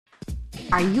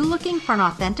Are you looking for an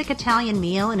authentic Italian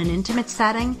meal in an intimate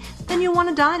setting? Then you'll want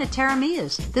to dine at Terra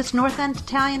Mia's. This North End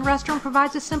Italian restaurant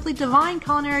provides a simply divine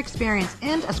culinary experience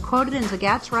and, as quoted in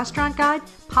Zagat's restaurant guide,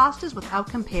 pastas without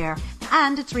compare.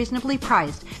 And it's reasonably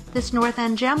priced. This North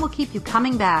End gem will keep you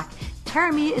coming back.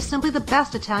 Terra Mia is simply the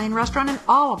best Italian restaurant in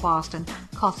all of Boston.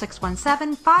 Call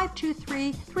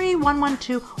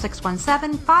 617-523-3112,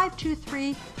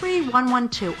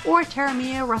 617-523-3112, or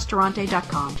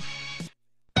terramiarestaurante.com.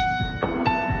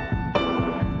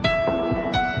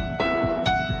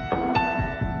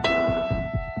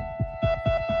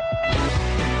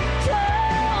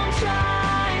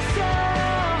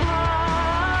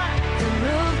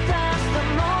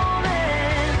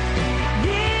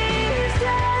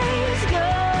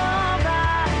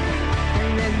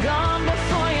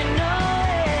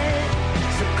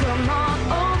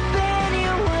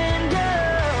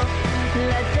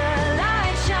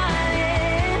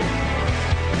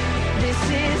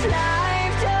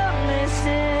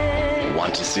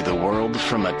 Want to see the world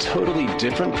from a totally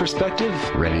different perspective?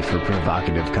 Ready for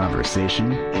provocative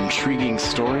conversation, intriguing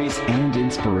stories, and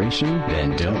inspiration?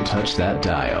 Then don't touch that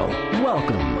dial.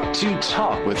 Welcome to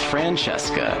Talk with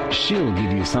Francesca. She'll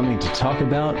give you something to talk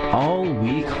about all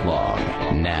week long.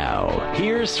 Now,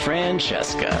 here's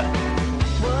Francesca.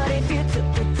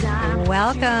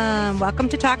 Welcome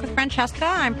to Talk with Francesca.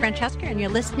 I'm Francesca, and you're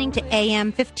listening to AM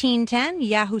 1510,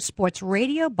 Yahoo Sports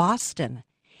Radio, Boston.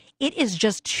 It is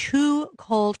just too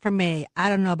cold for me. I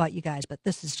don't know about you guys, but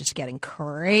this is just getting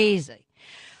crazy.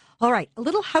 All right, a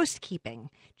little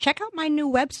housekeeping. Check out my new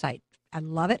website. I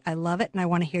love it, and I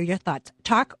want to hear your thoughts.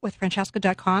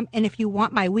 Talkwithfrancesca.com, and if you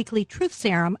want my weekly truth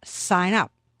serum, sign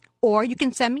up. Or you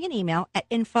can send me an email at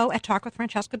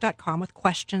info@talkwithfrancesca.com with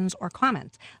questions or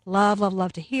comments.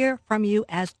 Love to hear from you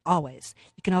as always.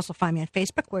 You can also find me on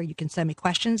Facebook where you can send me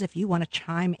questions if you want to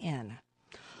chime in.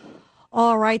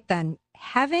 All right, then.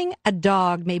 Having a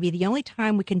dog may be the only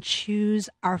time we can choose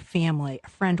our family. A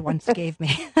friend once gave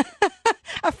me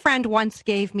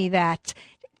that,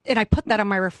 and I put that on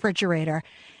my refrigerator.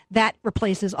 That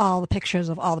replaces all the pictures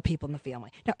of all the people in the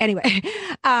family. Now, anyway,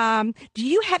 do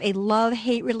you have a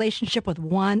love-hate relationship with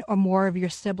one or more of your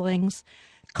siblings?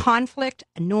 Conflict,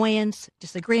 annoyance,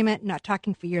 disagreement, not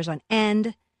talking for years on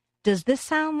end. Does this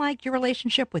sound like your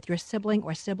relationship with your sibling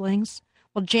or siblings?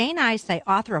 Well, Jane Isay,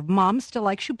 author of Mom Still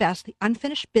Likes You Best, The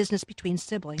Unfinished Business Between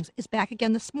Siblings, is back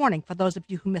again this morning for those of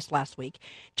you who missed last week.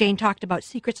 Jane talked about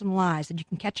secrets and lies, and you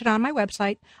can catch it on my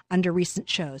website under recent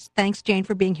shows. Thanks, Jane,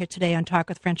 for being here today on Talk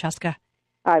with Francesca.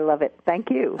 I love it. Thank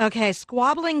you. Okay,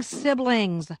 squabbling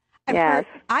siblings. Yes.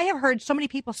 I have heard so many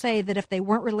people say that if they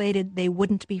weren't related, they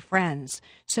wouldn't be friends.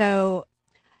 So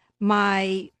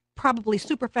my probably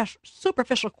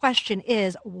superficial question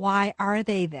is, why are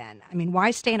they then? I mean, why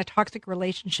stay in a toxic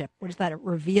relationship? What does that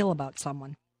reveal about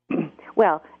someone?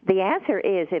 Well, the answer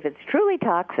is, if it's truly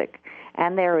toxic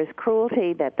and there is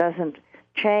cruelty that doesn't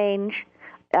change,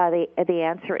 the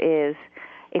answer is,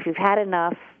 if you've had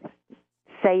enough,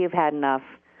 say you've had enough,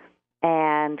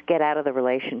 and get out of the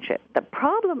relationship. The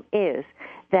problem is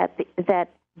that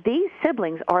these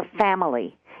siblings are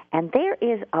family. And there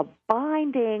is a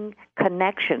binding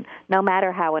connection, no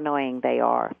matter how annoying they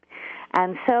are.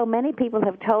 And so many people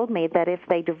have told me that if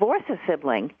they divorce a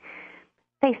sibling,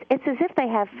 it's as if they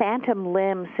have phantom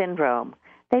limb syndrome.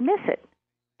 They miss it.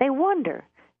 They wonder.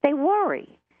 They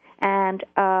worry. And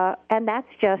that's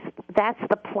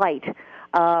the plight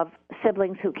of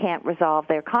siblings who can't resolve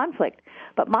their conflict.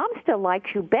 But Mom Still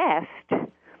Likes You Best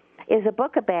is a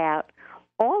book about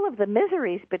all of the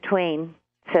miseries between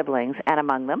siblings and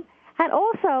among them, and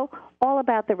also all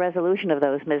about the resolution of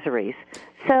those miseries.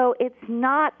 So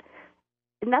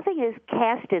nothing is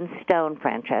cast in stone,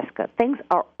 Francesca. Things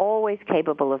are always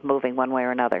capable of moving one way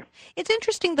or another. It's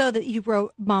interesting, though, that you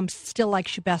wrote Mom Still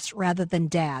Likes You Best rather than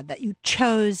Dad, that you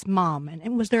chose Mom.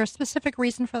 And was there a specific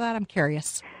reason for that? I'm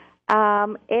curious.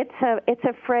 It's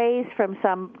a phrase from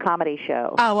some comedy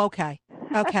show. Oh, okay.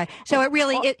 So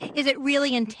is it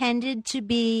really intended to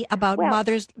be about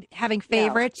mothers having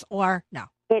favorites, or no?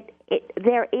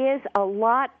 There is a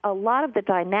lot of the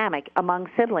dynamic among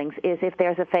siblings is if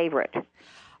there's a favorite.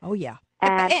 Oh yeah.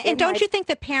 And don't you think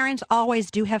that parents always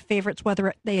do have favorites,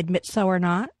 whether they admit so or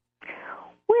not?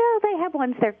 Well, they have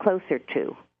ones they're closer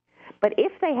to. But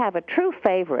if they have a true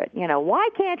favorite, why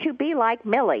can't you be like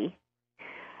Millie?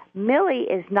 Millie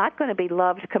is not going to be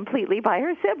loved completely by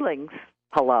her siblings.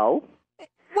 Hello?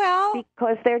 Well,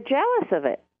 because they're jealous of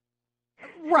it.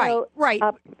 Right, so right.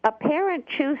 A parent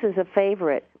chooses a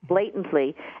favorite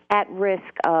blatantly at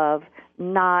risk of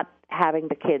not having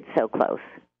the kids so close.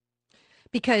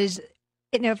 Because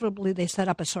inevitably they set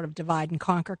up a sort of divide and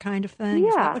conquer kind of thing. Yeah,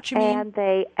 Is that what you mean?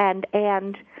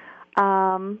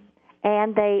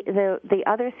 and the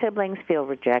other siblings feel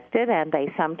rejected, and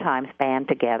they sometimes band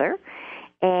together,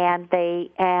 and the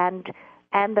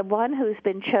one who's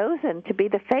been chosen to be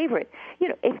the favorite.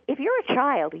 If you're a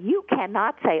child, you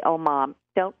cannot say, "Oh, Mom,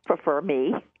 don't prefer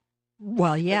me."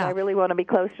 Well, yeah. I really want to be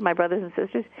close to my brothers and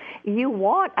sisters.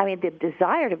 The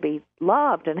desire to be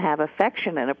loved and have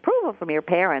affection and approval from your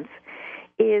parents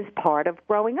is part of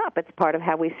growing up. It's part of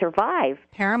how we survive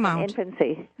Paramount.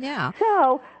 infancy. Yeah.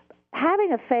 So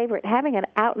having an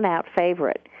out-and-out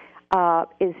favorite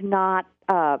is not,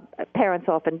 parents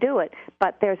often do it,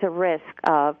 but there's a risk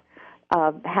of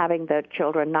having the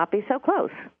children not be so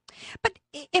close. But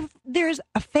if there's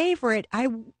a favorite,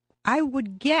 I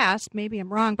would guess, maybe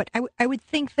I'm wrong, but I would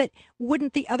think that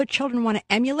wouldn't the other children want to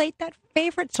emulate that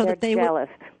favorite so They're that they jealous.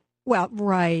 Well,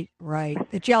 right.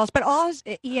 They're jealous, but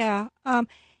yeah.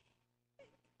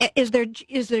 Is there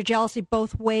jealousy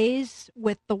both ways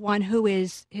with the one who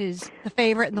is the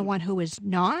favorite and the one who is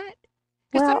not?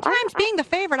 Because sometimes being the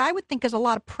favorite, I would think, is a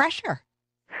lot of pressure.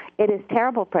 It is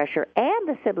terrible pressure, and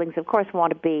the siblings, of course,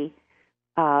 want to be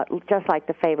just like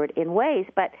the favorite in ways,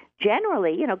 but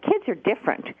generally, kids are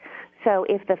different. So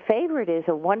if the favorite is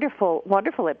a wonderful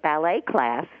at ballet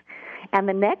class, and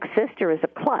the next sister is a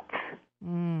klutz,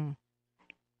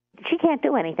 she can't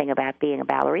do anything about being a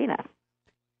ballerina.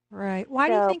 Right. Why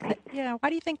do you think that? Yeah. Why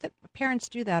do you think that parents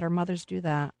do that or mothers do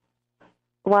that?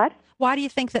 What? Why do you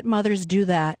think that mothers do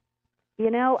that?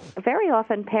 Very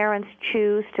often parents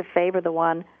choose to favor the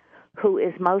one who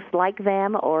is most like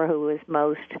them or who is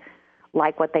most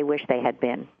like what they wish they had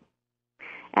been.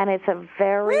 And it's a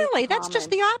very Really? That's just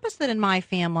the opposite in my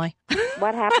family.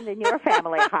 What happened in your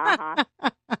family? Ha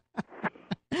ha.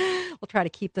 We'll try to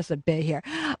keep this at bay here.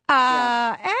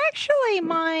 Actually,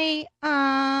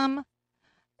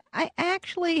 I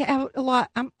actually have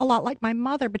I'm a lot like my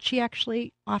mother, but she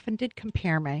actually often did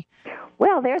compare me.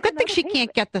 Well, there's good thing she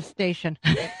can't get the station.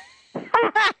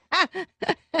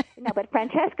 No, but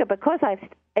Francesca, because I've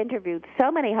interviewed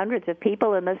so many hundreds of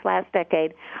people in this last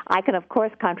decade, I can, of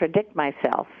course, contradict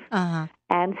myself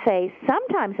and say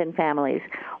sometimes in families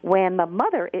when the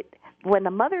mother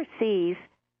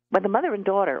and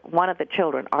daughter, one of the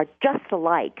children, are just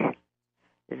alike,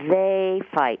 they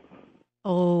fight.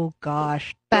 Oh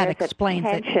gosh, that explains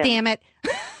it. Damn it.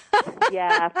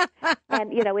 Yeah,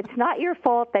 and it's not your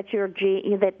fault that your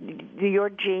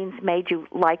genes made you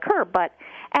like her,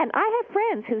 and I have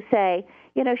friends who say,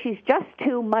 she's just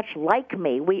too much like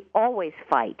me. We always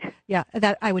fight. Yeah,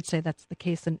 that I would say that's the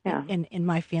case in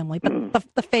my family. But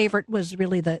the favorite was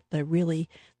really the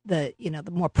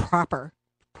more proper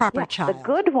child. The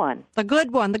good one. The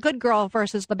good girl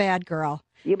versus the bad girl.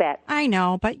 You bet. I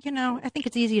know, but I think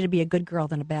it's easier to be a good girl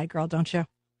than a bad girl, don't you?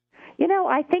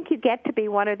 I think you get to be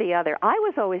one or the other. I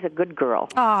was always a good girl.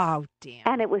 Oh, damn.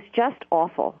 And it was just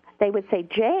awful. They would say,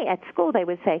 at school, they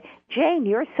would say, Jane,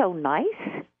 you're so nice.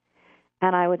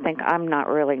 And I would think, I'm not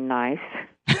really nice.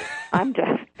 I'm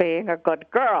just being a good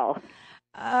girl.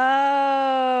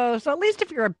 Oh, so at least if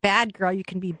you're a bad girl, you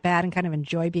can be bad and kind of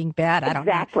enjoy being bad. I don't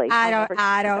exactly. know.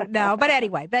 I don't know. But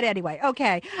anyway,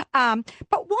 okay.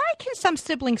 But why can some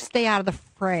siblings stay out of the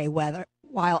fray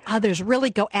while others really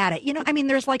go at it?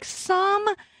 There's like some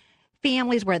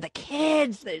families where the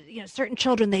kids, certain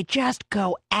children, they just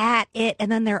go at it,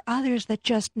 and then there are others that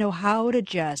just know how to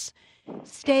just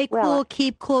stay cool,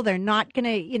 keep cool. They're not going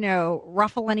to,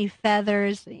 ruffle any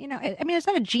feathers. Is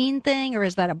that a gene thing or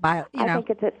is that a bio? I think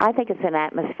it's an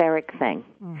atmospheric thing.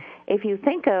 If you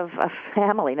think of a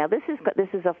family, now this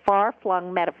is a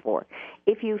far-flung metaphor.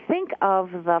 If you think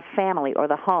of the family or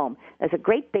the home as a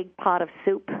great big pot of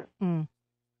soup,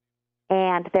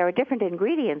 and there are different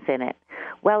ingredients in it,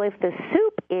 well, if the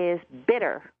soup is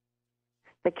bitter,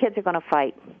 the kids are going to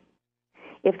fight.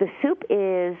 If the soup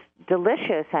is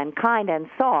delicious and kind and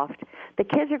soft, the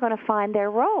kids are going to find their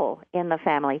role in the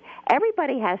family.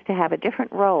 Everybody has to have a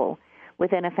different role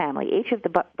within a family, each of the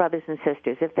brothers and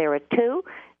sisters. If there are two,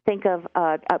 think of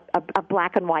a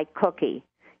black and white cookie.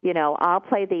 I'll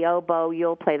play the oboe,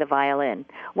 you'll play the violin.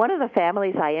 One of the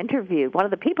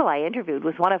people I interviewed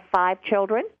was one of 5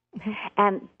 children,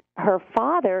 and her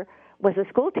father was a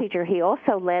school teacher. He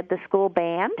also led the school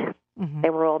band.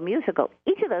 They were all musical.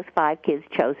 Each of those 5 kids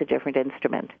chose a different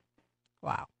instrument.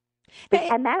 Wow.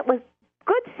 And that was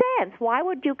good sense. Why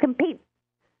would you compete?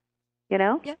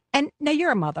 Yeah. And now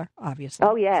you're a mother, obviously.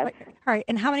 Oh, yes. All right.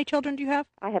 And how many children do you have?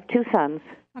 I have 2 sons.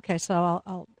 Okay, so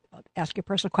I'll ask you a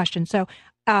personal question. So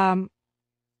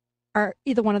are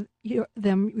either one of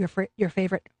them your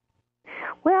favorite?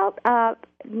 Well,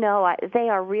 no, they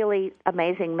are really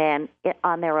amazing men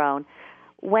on their own.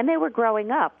 When they were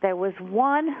growing up, there was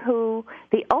one who,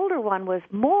 the older one,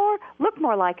 looked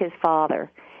more like his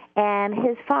father. And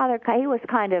his father, he was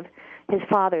kind of his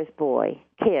father's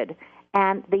kid.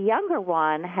 And the younger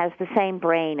one has the same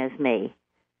brain as me.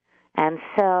 And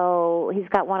so he's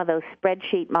got one of those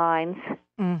spreadsheet minds.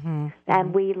 Mm-hmm.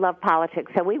 And we love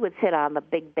politics. So we would sit on the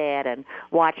big bed and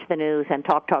watch the news and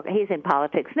talk. He's in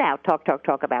politics now, talk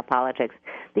about politics.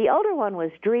 The older one was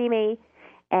dreamy,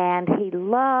 and he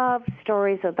loved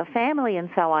stories of the family and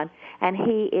so on. And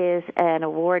he is an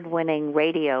award-winning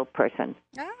radio person.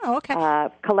 Oh, okay.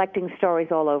 Collecting stories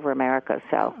all over America.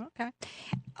 So, okay.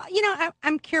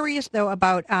 I'm curious though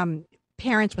about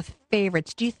parents with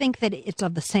favorites. Do you think that it's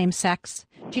of the same sex?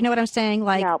 Do you know what I'm saying?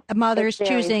 Like no, a mother's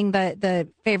choosing the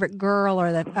favorite girl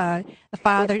or the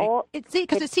father.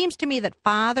 Because it seems to me that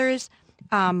fathers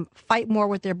fight more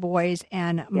with their boys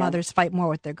and mothers fight more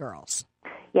with their girls.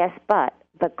 Yes, but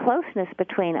the closeness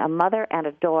between a mother and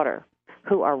a daughter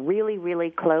who are really, really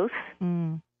close,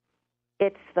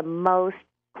 it's the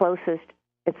closest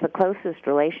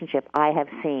relationship I have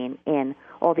seen in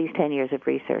all these 10 years of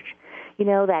research. You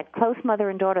know, that close mother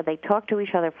and daughter, they talk to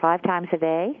each other 5 times a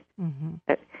day. Mm-hmm.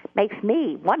 It makes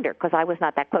me wonder, because I was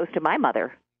not that close to my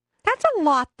mother. That's a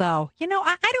lot, though. You know,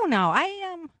 I don't know.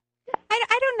 I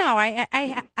don't know.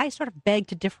 I sort of beg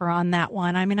to differ on that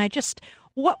one. I mean,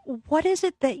 what is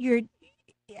it that you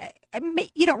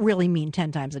don't really mean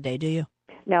 10 times a day, do you?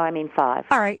 No, I mean 5.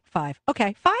 All right, 5.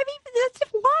 Okay, 5. That's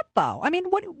a lot, though. I mean,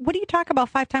 what do you talk about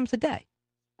 5 times a day?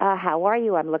 How are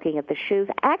you? I'm looking at the shoes.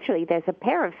 Actually, there's a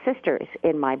pair of sisters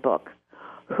in my book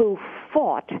who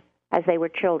fought as they were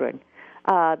children.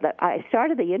 I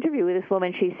started the interview with this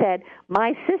woman. She said,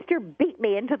 "My sister beat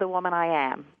me into the woman I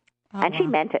am." And she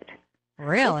meant it.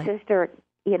 Really? Her sister,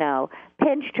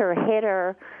 pinched her, hit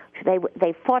her.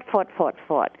 They fought.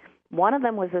 One of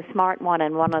them was the smart one,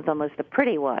 and one of them was the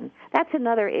pretty one. That's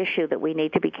another issue that we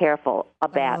need to be careful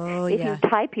about. If you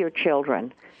type your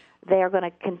children, they are going to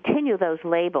continue those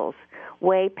labels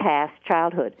way past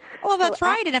childhood. Well, that's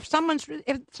right. And if someone's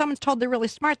told they're really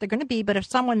smart, they're going to be. But if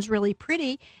someone's really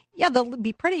pretty, they'll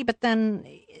be pretty. But then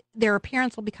their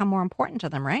appearance will become more important to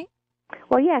them, right?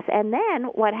 Well, yes. And then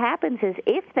what happens is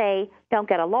if they don't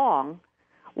get along,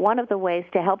 one of the ways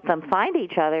to help them find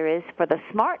each other is for the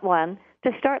smart one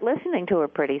to start listening to her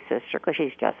pretty sister, because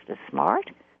she's just as smart.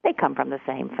 They come from the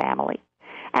same family.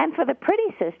 And for the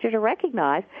pretty sister to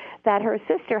recognize that her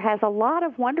sister has a lot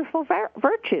of wonderful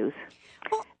virtues.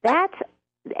 That's,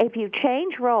 if you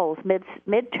change roles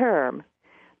midterm,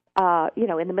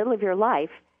 in the middle of your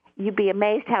life, you'd be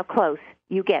amazed how close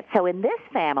you get. So in this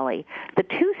family, the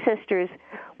 2 sisters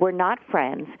were not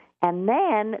friends. And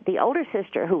then the older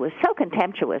sister, who was so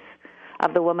contemptuous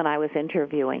of the woman I was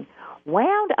interviewing,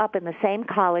 wound up in the same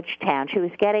college town. She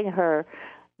was getting her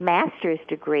master's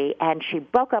degree, and she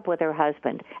broke up with her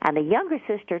husband. And the younger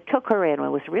sister took her in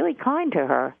and was really kind to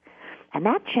her, and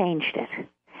that changed it.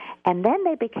 And then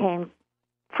they became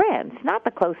friends, not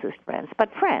the closest friends,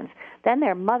 but friends. Then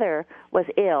their mother was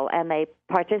ill, and they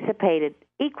participated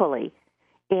equally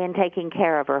in taking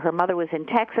care of her. Her mother was in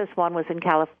Texas,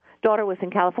 daughter was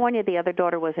in California, the other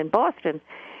daughter was in Boston.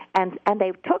 And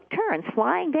they took turns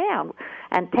flying down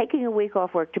and taking a week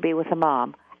off work to be with the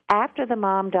mom. After the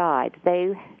mom died,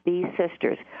 these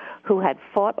sisters, who had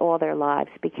fought all their lives,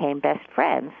 became best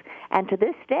friends. And to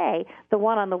this day, the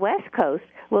one on the West Coast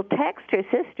will text her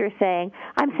sister saying,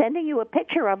 "I'm sending you a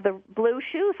picture of the blue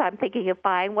shoes I'm thinking of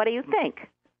buying. What do you think?"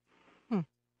 Well,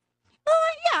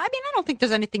 yeah, I mean, I don't think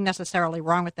there's anything necessarily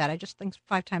wrong with that. I just think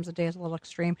 5 times a day is a little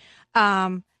extreme.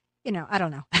 I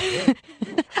don't know.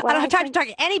 I don't have time to talk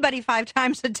to anybody 5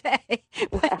 times a day.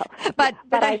 But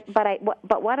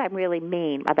what I really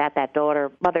mean about that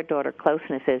mother-daughter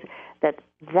closeness is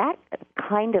that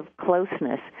kind of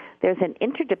closeness, there's an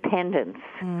interdependence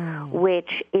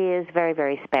which is very,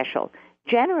 very special.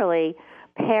 Generally,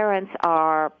 parents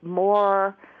are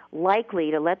more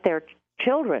likely to let their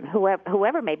children,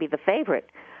 whoever may be the favorite,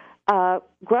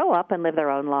 grow up and live their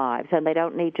own lives, and they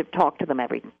don't need to talk to them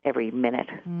every minute.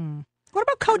 What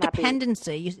about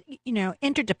codependency?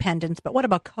 Interdependence, but what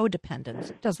about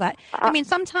codependence? Does that? I mean,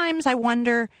 sometimes I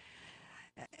wonder,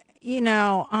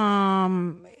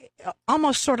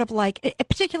 almost sort of like,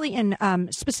 particularly in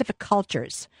specific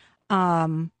cultures.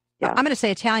 I'm going to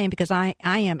say Italian because I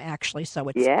am actually,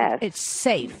 so it's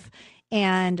safe.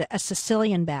 And a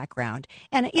Sicilian background.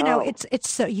 And, it's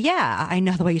so, I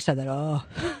know the way you said that. Oh.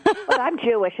 But I'm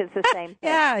Jewish. It's the same thing.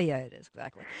 Yeah, it is,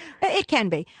 exactly. It can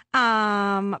be.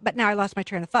 But now I lost my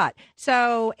train of thought.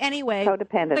 So, anyway.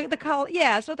 Codependent.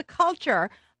 So the culture,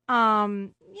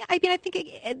 Yeah, I mean, I think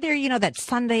there, that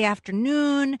Sunday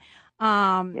afternoon,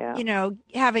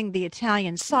 having the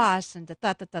Italian sauce and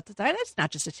that's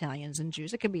not just Italians and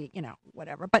Jews. It could be,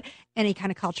 whatever, but any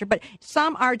kind of culture. But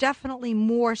some are definitely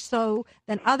more so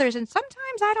than others. And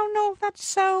sometimes I don't know if that's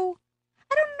so,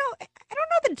 I don't know. I don't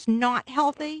know that it's not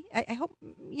healthy. I hope,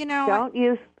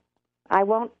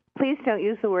 Please don't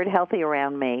use the word healthy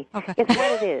around me. Okay. It's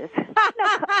what it is.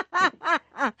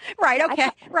 Right, okay.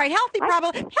 Right. Healthy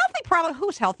probably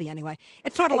who's healthy anyway?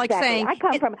 It's sort of exactly. like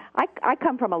saying I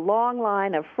come from a long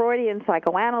line of Freudian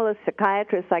psychoanalysts,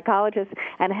 psychiatrists, psychologists,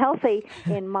 and healthy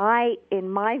in my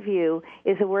view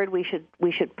is a word we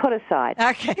should put aside.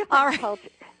 Okay. All right.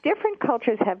 Different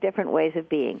cultures have different ways of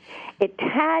being. The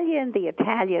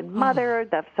Italian mother,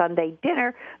 the Sunday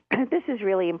dinner. This is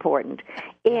really important.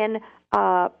 In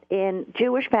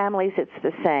Jewish families, it's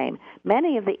the same.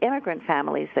 Many of the immigrant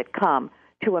families that come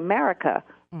to America,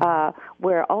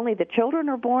 where only the children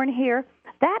are born here,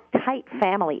 that tight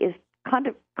family is kind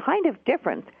of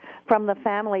different from the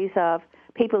families of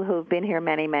people who've been here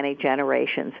many, many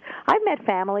generations. I've met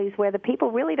families where the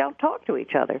people really don't talk to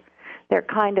each other.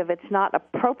 It's not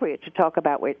appropriate to talk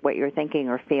about what you're thinking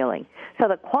or feeling. So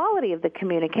the quality of the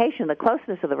communication, the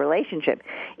closeness of the relationship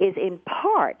is in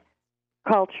part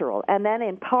cultural, and then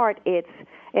in part it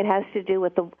has to do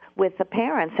with the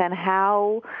parents and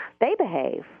how they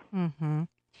behave. Mm-hmm.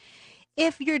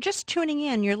 If you're just tuning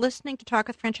in, you're listening to Talk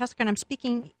with Francesca, and I'm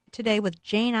speaking today with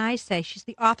Jane Isay. She's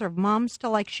the author of Mom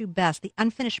Still Likes You Best, The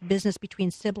Unfinished Business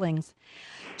Between Siblings.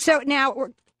 So now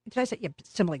did I say, yeah,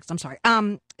 siblings, I'm sorry.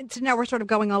 So now we're sort of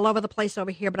going all over the place over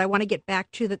here, but I want to get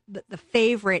back to the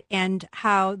favorite and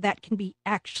how that can be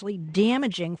actually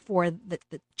damaging for the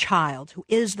child who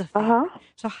is the favorite.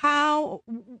 So how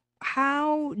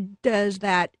does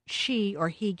that she or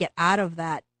he get out of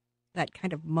that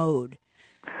kind of mode?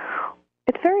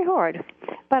 It's very hard.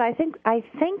 But I think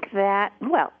that,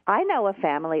 well, I know a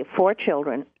family of 4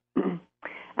 children and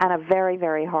a very,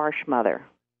 very harsh mother.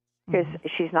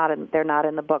 They're not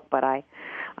in the book, but I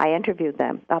interviewed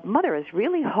them. The mother is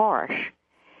really harsh,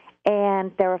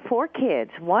 and there are 4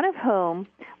 kids, one of whom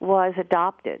was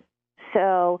adopted.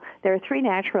 So there are 3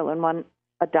 natural and 1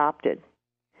 adopted,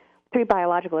 3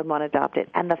 biological and 1 adopted.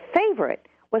 And the favorite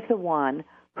was the one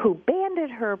who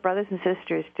banded her brothers and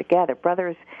sister together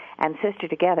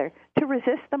to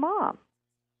resist the mom.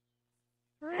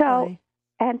 Really? So,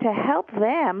 and to help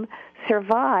them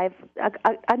survive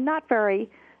a not very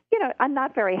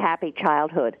happy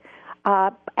childhood,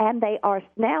 and they are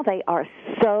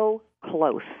so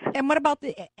close. And what about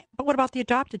the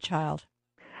adopted child?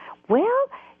 Well,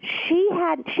 she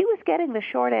was getting the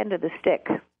short end of the stick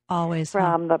always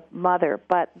from the mother,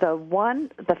 but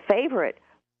the favorite,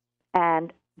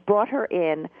 and brought her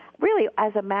in really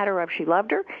as a matter of she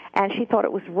loved her and she thought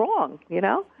it was wrong,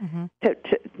 to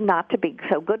not to be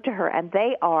so good to her, and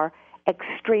they are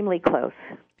extremely close.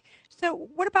 So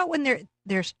what about when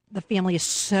there's the family is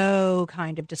so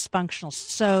kind of dysfunctional,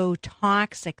 so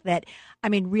toxic that, I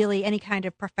mean, really any kind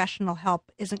of professional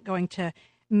help isn't going to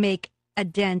make a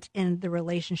dent in the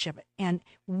relationship, and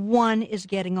one is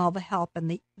getting all the help and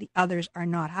the others are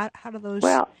not? How do those,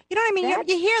 well, you know what I mean?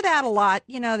 You hear that a lot,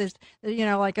 there's,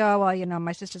 like, oh, well,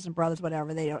 my sisters and brothers,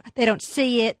 whatever, they don't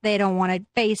see it, they don't want to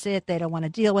face it, they don't want to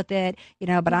deal with it,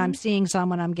 but I'm seeing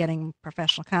someone, I'm getting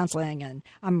professional counseling, and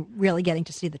I'm really getting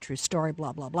to see the true story,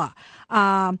 blah, blah, blah.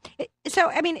 So,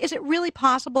 I mean, is it really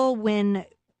possible when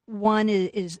one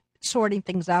is sorting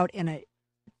things out in a,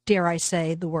 dare I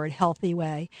say the word healthy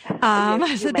way?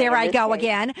 So there I go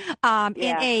again.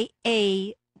 In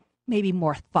a maybe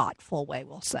more thoughtful way,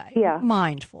 we'll say. Yeah.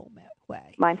 Mindful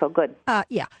way. Mindful, good.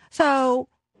 Yeah. So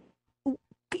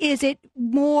is it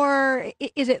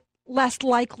less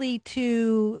likely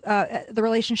to the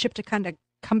relationship to kind of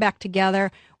come back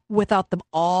together without them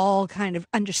all kind of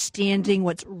understanding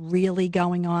what's really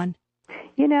going on?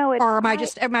 Or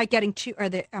am I getting too,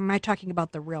 am I talking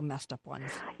about the real messed up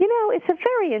ones? It's a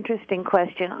very interesting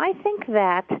question. I think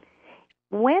that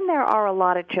when there are a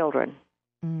lot of children,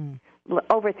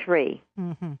 over 3,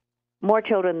 more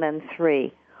children than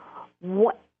 3,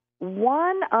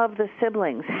 one of the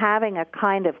siblings having a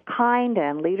kind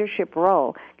and leadership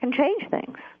role can change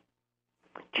things,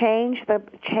 change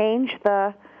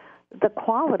the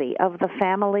quality of the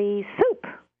family soup.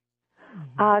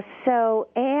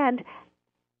 And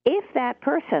if that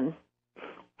person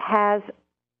is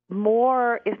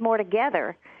more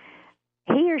together,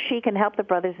 he or she can help the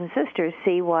brothers and sisters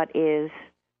see what is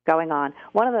going on.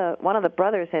 One of the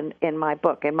brothers in my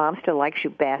book, and Mom Still Likes You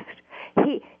Best,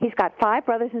 he's got 5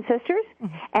 brothers and sisters,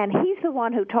 and he's the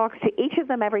one who talks to each of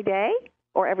them every day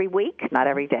or every week, not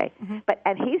every day.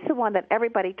 And he's the one that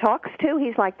everybody talks to.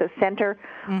 He's like the center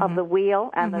of the wheel,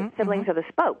 and the siblings are the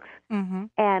spokes.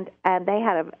 And they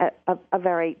had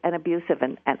an abusive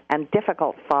and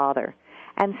difficult father.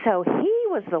 And so he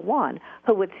was the one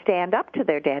who would stand up to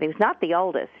their dad. He was not the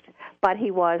oldest, but he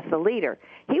was the leader.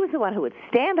 He was the one who would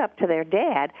stand up to their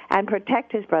dad and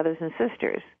protect his brothers and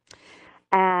sisters.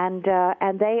 And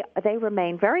they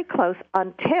remained very close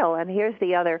until, and here's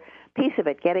the other piece of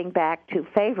it, getting back to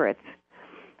favorites.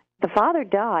 The father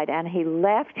died, and he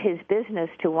left his business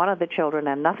to one of the children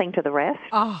and nothing to the rest.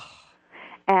 Oh.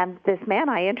 And this man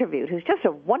I interviewed, who's just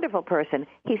a wonderful person,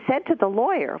 he said to the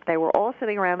lawyer, they were all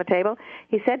sitting around the table,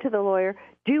 he said to the lawyer,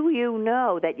 "Do you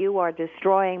know that you are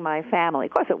destroying my family?"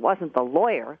 Of course, it wasn't the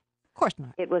lawyer. Of course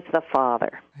not. It was the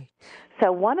father. Right.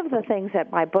 So one of the things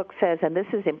that my book says, and this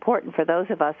is important for those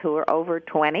of us who are over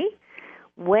 20,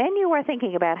 when you are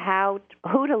thinking about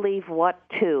who to leave what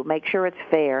to, make sure it's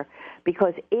fair,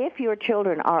 because if your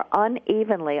children are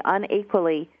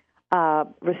unequally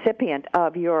recipient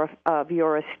of your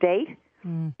estate,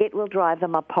 it will drive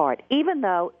them apart, even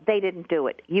though they didn't do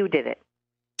it. You did it.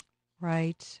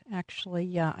 Right. Actually,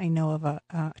 yeah, I know of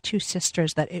two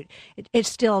sisters that it's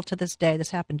still to this day.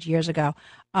 This happened years ago.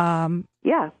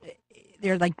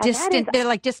 They're like distant. They're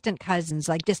like distant cousins,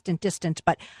 like distant.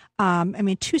 But I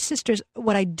mean, two sisters.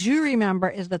 What I do remember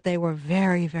is that they were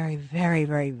very, very, very,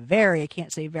 very, very. I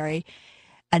can't say very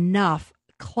enough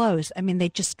close. I mean, they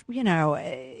just,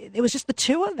 it was just the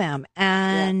two of them,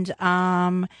 and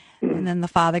then the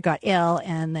father got ill,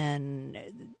 and then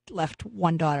left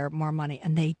one daughter more money,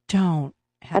 and they don't.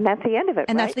 And that's the end of it,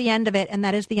 and right? That's the end of it, and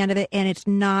that is the end of it, and it's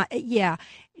not,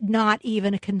 not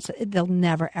even they'll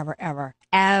never, ever.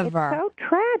 It's so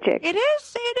tragic. It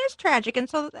is tragic, and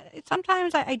so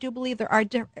sometimes I do believe there are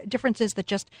differences that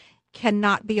just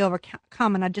cannot be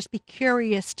overcome, and I'd just be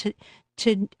curious to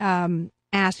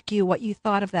ask you what you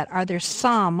thought of that. Are there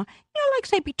some, like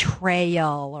say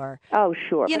betrayal or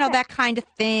sure, that kind of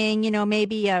thing?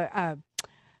 Maybe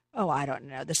I don't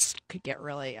know. This could get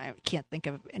really. I can't think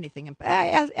of anything.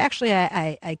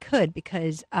 I could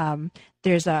because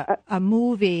there's a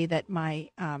movie that my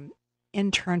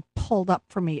intern pulled up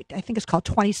for me. I think it's called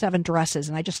 27 Dresses,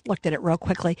 and I just looked at it real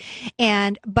quickly.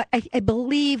 But I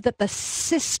believe that the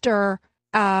sister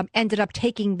ended up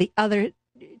taking the other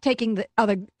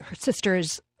her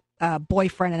sister's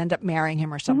boyfriend and ended up marrying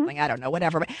him or something. I don't know,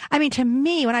 whatever. But I mean, to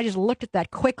me, when I just looked at that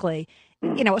quickly,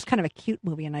 it was kind of a cute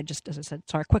movie, and I just, as I said,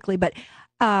 saw it quickly. But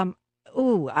I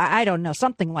don't know,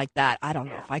 something like that. I don't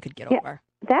know if I could get over.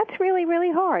 That's really,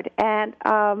 really hard. And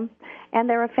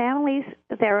there are families,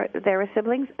 there are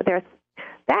siblings.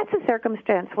 That's a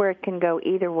circumstance where it can go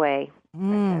either way.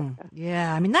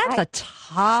 Yeah, I mean that's a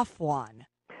tough one.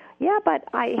 Yeah, but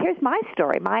here's my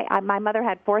story. My mother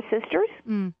had 4 sisters,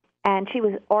 and she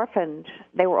was orphaned.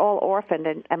 They were all orphaned,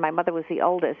 and my mother was the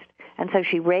oldest, and so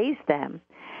she raised them.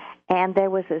 And there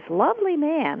was this lovely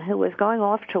man who was going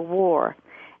off to war,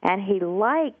 and he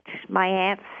liked my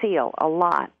Aunt Seal a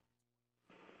lot.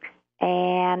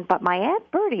 But my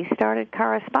Aunt Bertie started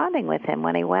corresponding with him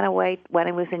when he went away, when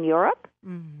he was in Europe.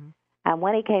 And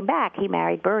when he came back, he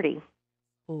married Bertie.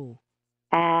 Ooh.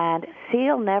 And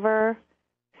Seal never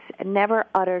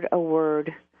uttered a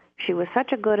word. She was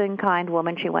such a good and kind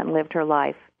woman. She went and lived her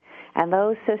life. And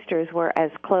those sisters were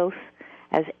as close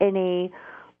as any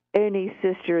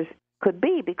sisters could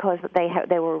be because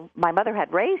they were. My mother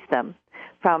had raised them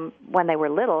from when they were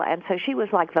little, and so she was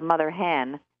like the mother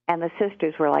hen, and the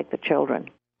sisters were like the children.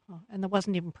 Oh, and there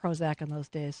wasn't even Prozac in those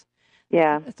days.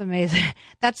 Yeah, it's amazing.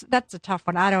 That's a tough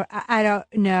one. I don't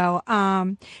know.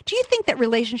 Do you think that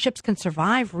relationships can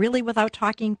survive really without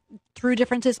talking through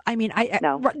differences? I mean,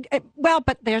 no. Well,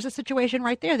 but there's a situation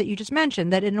right there that you just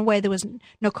mentioned that in a way there was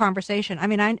no conversation. I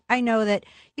mean, I know that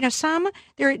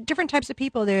there are different types of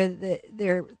people. They're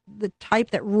the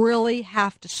type that really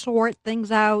have to sort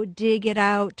things out, dig it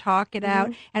out, talk it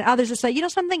out, and others that say,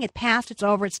 something, it passed, it's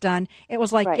over, it's done. It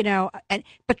was like right.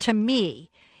 But to me,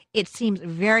 it seems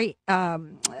very,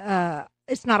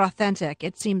 it's not authentic.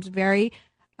 It seems very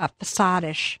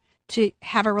facade-ish to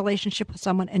have a relationship with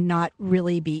someone and not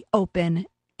really be open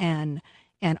and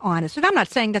honest. And I'm not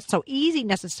saying that's so easy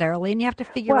necessarily, and you have to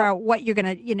figure out what you're going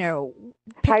to,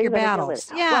 pick your battles.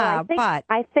 Yeah, well,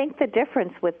 I think the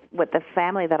difference with the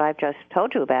family that I've just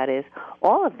told you about is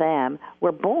all of them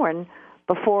were born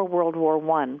before World War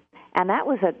I. And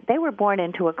they were born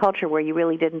into a culture where you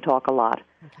really didn't talk a lot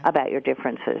about your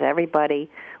differences. Everybody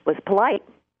was polite.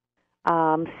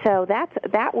 So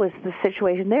that was the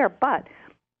situation there. But,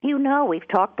 we've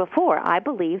talked before. I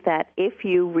believe that if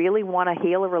you really want to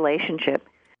heal a relationship,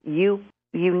 you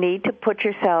need to put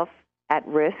yourself at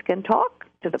risk and talk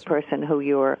to the person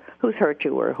who's hurt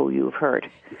you or who you've hurt.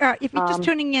 If you're just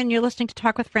tuning in, you're listening to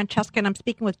Talk with Francesca, and I'm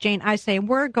speaking with Jane Isay.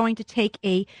 We're going to take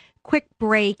a quick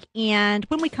break, and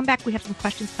when we come back, we have some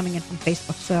questions coming in from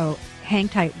Facebook, so hang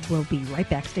tight. We'll be right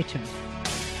back. Stay tuned.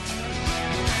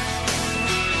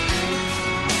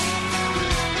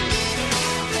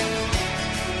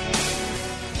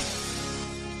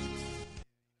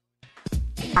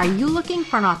 Are you looking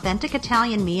for an authentic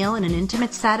Italian meal in an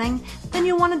intimate setting? Then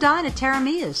you'll want to dine at Terra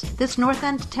Mia's. This North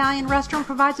End Italian restaurant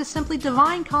provides a simply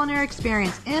divine culinary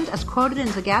experience, and as quoted in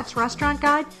Zagat's restaurant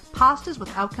guide, pastas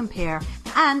without compare,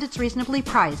 and it's reasonably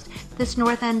priced. This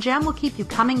North End gem will keep you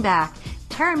coming back.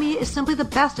 Terra Mia is simply the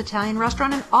best Italian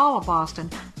restaurant in all of Boston.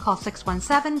 Call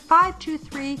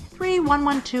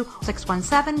 617-523-3112,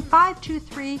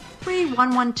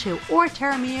 617-523-3112, or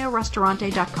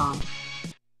terramiarestaurante.com.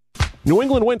 New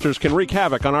England winters can wreak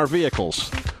havoc on our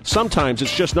vehicles. Sometimes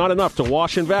it's just not enough to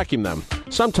wash and vacuum them.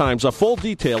 Sometimes a full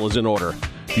detail is in order.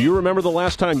 Do you remember the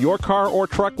last time your car or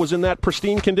truck was in that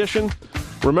pristine condition?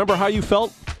 Remember how you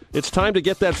felt? It's time to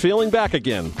get that feeling back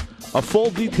again. A full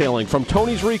detailing from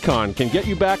Tony's Recon can get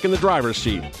you back in the driver's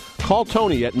seat. Call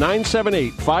Tony at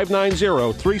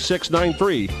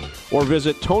 978-590-3693 or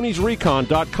visit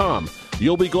tonysrecon.com.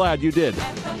 You'll be glad you did.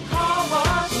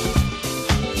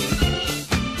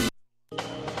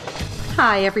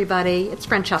 Hi, everybody. It's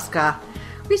Francesca.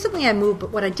 Recently I moved,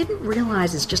 but what I didn't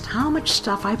realize is just how much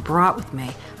stuff I brought with me.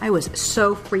 I was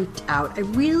so freaked out. I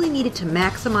really needed to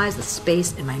maximize the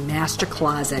space in my master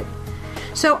closet.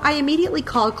 So I immediately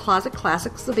called Closet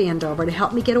Classics of Andover to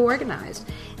help me get organized.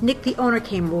 Nick, the owner,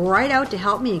 came right out to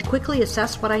help me and quickly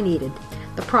assess what I needed.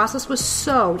 The process was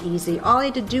so easy. All I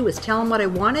had to do was tell him what I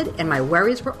wanted, and my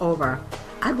worries were over.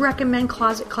 I'd recommend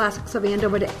Closet Classics of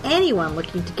Andover to anyone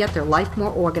looking to get their life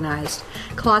more organized.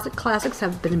 Closet Classics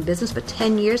have been in business for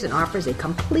 10 years and offers a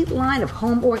complete line of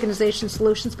home organization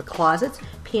solutions for closets,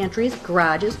 pantries,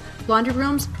 garages, laundry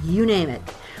rooms, you name it.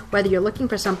 Whether you're looking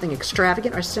for something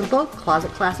extravagant or simple, Closet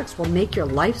Classics will make your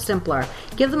life simpler.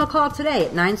 Give them a call today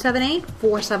at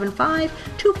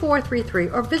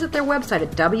 978-475-2433 or visit their website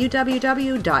at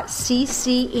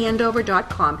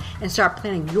www.ccandover.com and start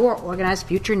planning your organized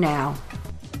future now.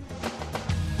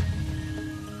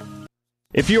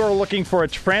 If you are looking for a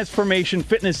transformation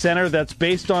fitness center that's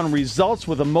based on results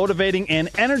with a motivating and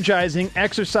energizing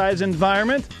exercise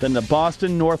environment, then the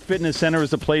Boston North Fitness Center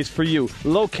is the place for you.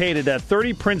 Located at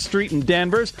 30 Prince Street in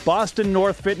Danvers, Boston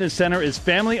North Fitness Center is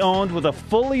family-owned with a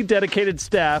fully dedicated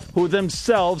staff who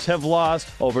themselves have lost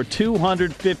over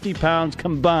 250 pounds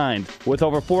combined. With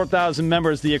over 4,000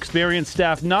 members, the experienced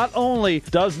staff not only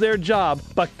does their job,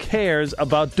 but cares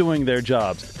about doing their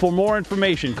jobs. For more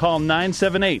information, call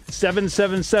 978-777-3151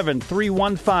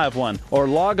 or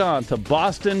log on to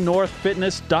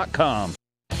bostonnorthfitness.com.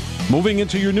 Moving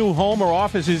into your new home or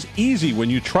office is easy when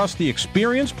you trust the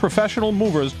experienced professional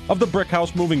movers of the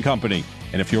Brickhouse Moving Company.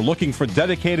 And if you're looking for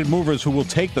dedicated movers who will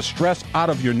take the stress out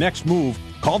of your next move,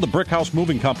 call the Brickhouse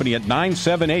Moving Company at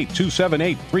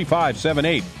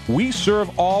 978-278-3578. We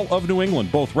serve all of New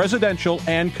England, both residential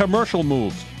and commercial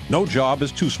moves. No job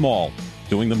is too small.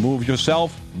 Doing the move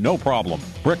yourself? No problem.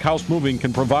 Brickhouse Moving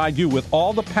can provide you with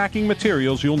all the packing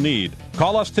materials you'll need.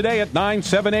 Call us today at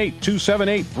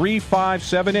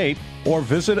 978-278-3578 or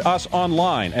visit us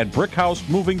online at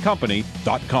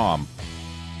brickhousemovingcompany.com.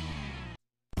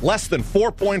 Less than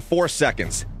 4.4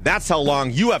 seconds. That's how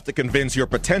long you have to convince your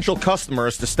potential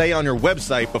customers to stay on your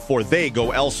website before they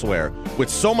go elsewhere. With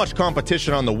so much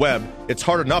competition on the web, it's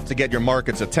hard enough to get your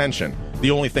market's attention. The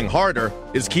only thing harder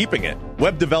is keeping it.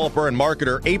 Web developer and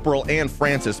marketer April Ann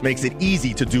Francis makes it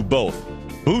easy to do both.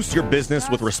 Boost your business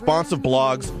with responsive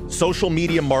blogs, social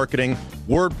media marketing,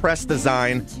 WordPress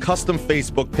design, custom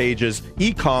Facebook pages,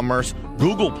 e-commerce,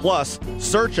 Google+,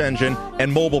 search engine,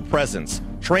 and mobile presence.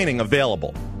 Training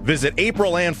available. Visit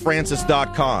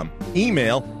AprilAnnFrancis.com.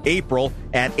 Email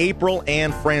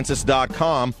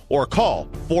April@AprilAnnFrancis.com or call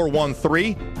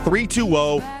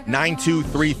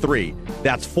 413-320-9233.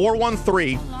 That's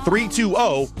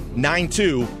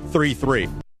 413-320-9233.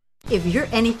 If you're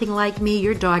anything like me,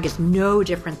 your dog is no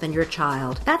different than your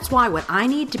child. That's why when I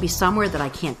need to be somewhere that I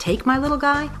can't take my little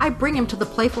guy, I bring him to the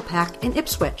Playful Pack in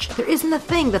Ipswich. There isn't a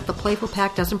thing that the Playful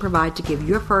Pack doesn't provide to give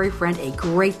your furry friend a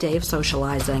great day of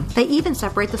socializing. They even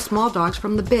separate the small dogs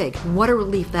from the big. What a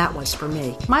relief that was for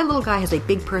me. My little guy has a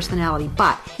big personality,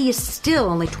 but he is still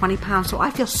only 20 pounds, so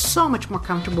I feel so much more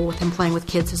comfortable with him playing with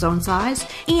kids his own size.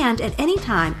 And at any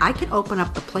time, I can open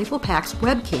up the Playful Pack's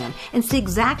webcam and see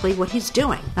exactly what he's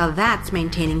doing. Now that's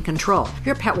maintaining control.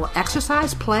 Your pet will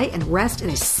exercise, play, and rest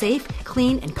in a safe,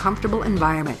 clean, and comfortable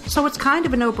environment. So it's kind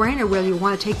of a no-brainer whether you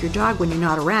want to take your dog when you're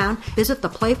not around. Visit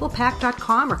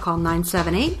theplayfulpack.com or call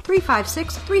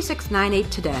 978-356-3698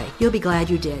 today. You'll be glad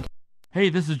you did. Hey,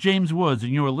 this is James Woods,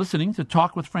 and you are listening to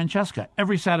Talk with Francesca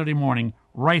every Saturday morning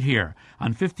right here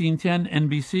on 1510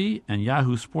 NBC and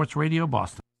Yahoo Sports Radio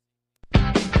Boston.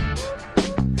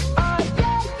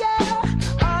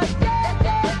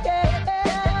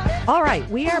 All right,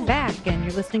 we are back, and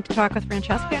you're listening to Talk with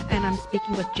Francesca, and I'm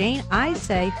speaking with Jane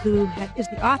Isay, who is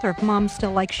the author of Mom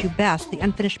Still Likes You Best, The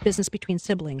Unfinished Business Between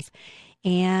Siblings.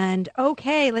 And,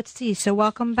 okay, let's see. So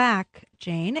welcome back,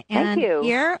 Jane. And Thank you.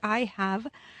 Here I have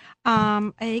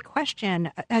a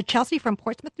question. Chelsea from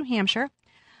Portsmouth, New Hampshire.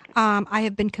 I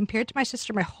have been compared to my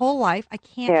sister my whole life. I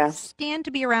can't stand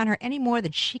to be around her any more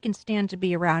than she can stand to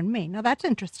be around me. Now, that's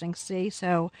interesting, see?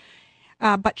 So,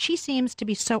 but she seems to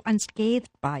be so unscathed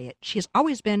by it. She has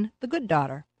always been the good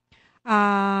daughter.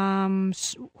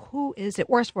 So who is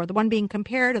it worse for, the one being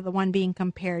compared or the one being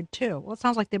compared to? Well, it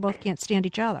sounds like they both can't stand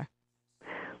each other.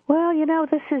 Well, you know,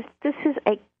 this is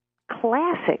a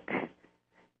classic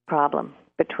problem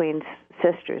between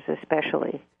sisters,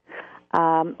 especially.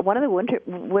 One of the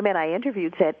women I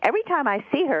interviewed said, every time I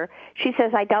see her, she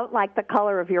says, I don't like the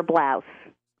color of your blouse.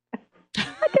 A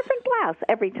different blouse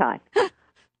every time.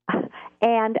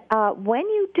 And when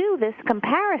you do this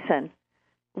comparison,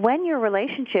 when your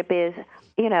relationship is,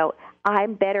 you know,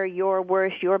 I'm better, you're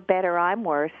worse, you're better, I'm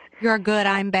worse. You're good,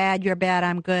 I'm bad, you're bad,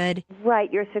 I'm good.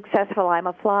 Right, you're successful, I'm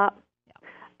a flop.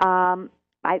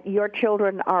 Your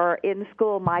children are in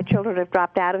school, my children have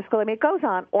dropped out of school. I mean, it goes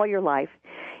on all your life.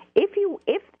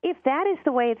 If that is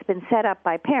the way it's been set up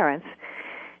by parents,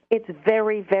 it's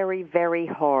very, very, very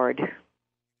hard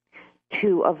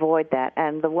to avoid that.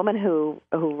 And the woman who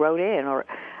wrote in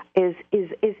is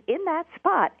in that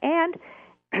spot. And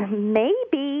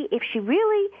maybe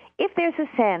if there's a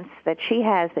sense that she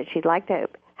has that she'd like to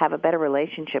have a better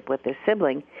relationship with this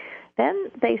sibling,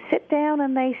 then they sit down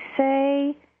and they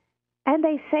say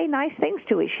nice things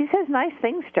to each. She says nice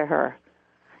things to her.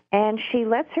 And she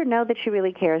lets her know that she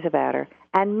really cares about her.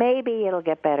 And maybe it'll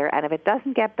get better. And if it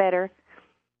doesn't get better,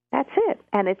 that's it.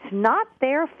 And it's not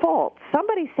their fault.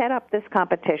 Somebody set up this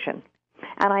competition.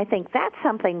 And I think that's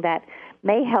something that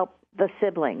may help the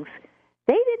siblings.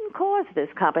 They didn't cause this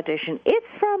competition. It's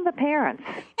from the parents.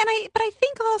 But I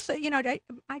think also, you know,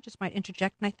 I just might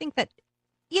interject, and I think that,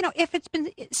 you know, if it's been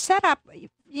set up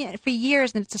for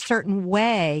years and it's a certain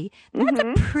way, that's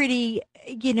a pretty,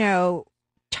 you know,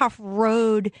 tough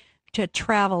road to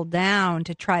travel down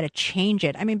to try to change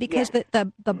it. I mean, because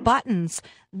the buttons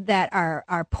that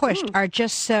are pushed are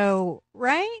just so,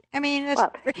 right? I mean,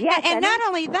 and not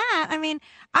only that, I mean,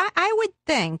 I would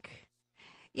think,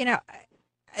 you know,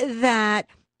 that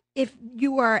if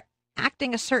you are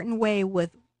acting a certain way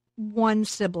with one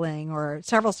sibling or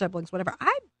several siblings, whatever,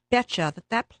 I betcha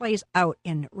that plays out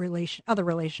in other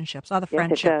relationships, other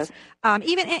friendships,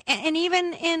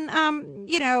 even in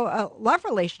you know, love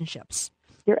relationships.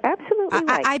 You're absolutely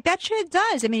right. I betcha it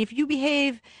does. I mean, if you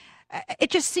behave,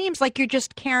 it just seems like you're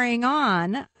just carrying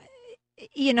on,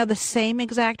 you know, the same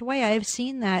exact way. I've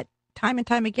seen that time and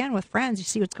time again with friends. You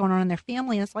see what's going on in their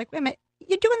family, and it's like, wait a minute,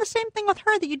 you're doing the same thing with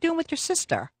her that you're doing with your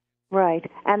sister. Right,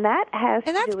 and that's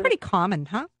pretty common,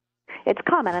 huh? It's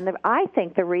common, and I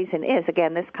think the reason is,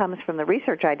 again, this comes from the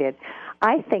research I did.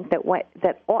 I think that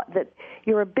that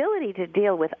your ability to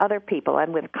deal with other people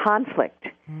and with conflict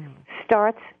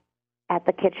starts at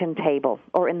the kitchen table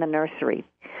or in the nursery.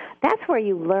 That's where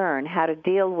you learn how to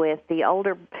deal with the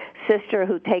older sister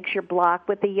who takes your block,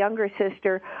 with the younger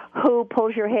sister who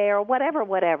pulls your hair, or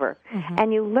whatever.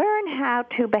 And you learn how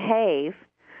to behave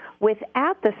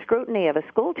without the scrutiny of a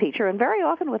school teacher, and very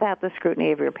often without the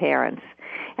scrutiny of your parents.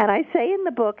 And I say in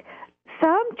the book,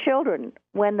 some children,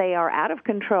 when they are out of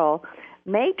control,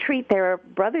 may treat their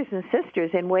brothers and sisters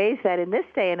in ways that in this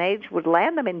day and age would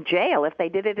land them in jail if they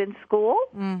did it in school.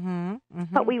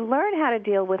 But we learn how to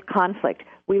deal with conflict.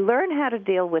 We learn how to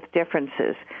deal with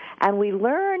differences. And we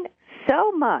learn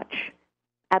so much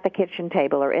at the kitchen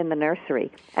table or in the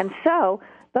nursery. And so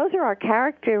those are our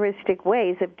characteristic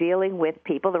ways of dealing with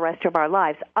people the rest of our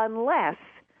lives, unless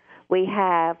we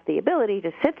have the ability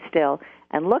to sit still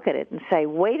and look at it and say,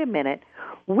 wait a minute,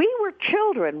 we were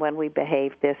children when we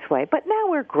behaved this way, but now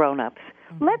we're grown-ups.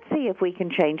 Let's see if we can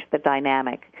change the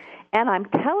dynamic. And I'm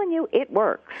telling you, it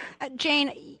works.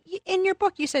 Jane, in your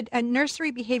book, you said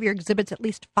nursery behavior exhibits at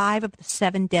least 5 of the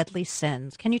 7 deadly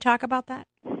sins. Can you talk about that?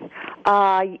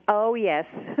 Oh, yes.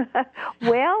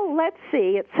 Well, let's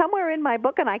see. It's somewhere in my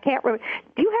book, and I can't remember.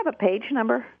 Do you have a page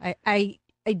number? I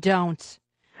don't.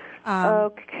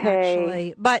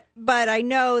 Actually, but I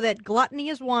know that gluttony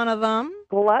is one of them.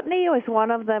 Gluttony is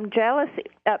one of them. Jealousy,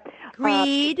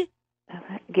 greed.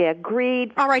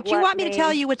 Greed. All right, gluttony. do you want me to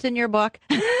tell you what's in your book?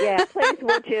 Yeah, please,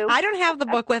 would you? I don't have the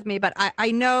book with me, but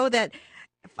I know that,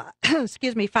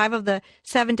 5 of the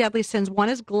 7 deadly sins. One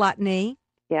is gluttony.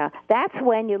 Yeah, that's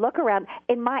when you look around.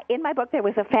 In my book, there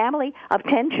was a family of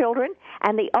 10 children,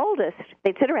 and the oldest,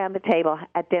 they'd sit around the table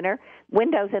at dinner,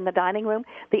 windows in the dining room.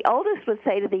 The oldest would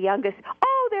say to the youngest,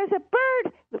 "Oh, there's a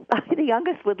bird." The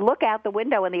youngest would look out the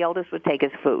window, and the oldest would take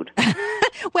his food.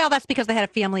 Well, that's because they had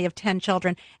a family of 10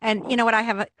 children, and you know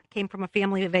what? Came from a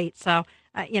family of 8, so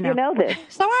you know. You know this.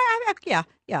 So yeah.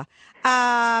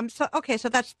 So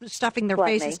that's stuffing their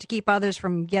Gluttony. faces to keep others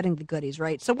from getting the goodies,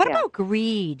 right? So what about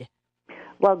greed?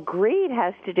 Well, greed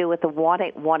has to do with the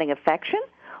wanting affection,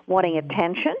 wanting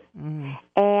attention,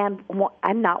 and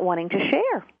not wanting to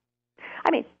share.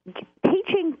 I mean,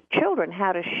 teaching children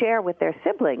how to share with their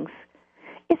siblings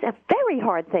is a very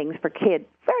hard thing for kids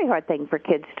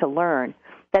to learn,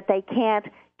 that they can't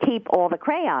keep all the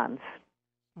crayons.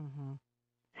 Mm-hmm.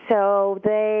 So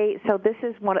this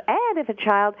is one. And if a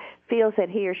child feels that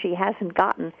he or she hasn't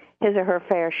gotten his or her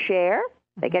fair share,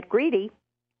 they get greedy.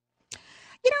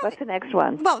 You know, what's the next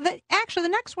one? Well, actually, the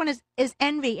next one is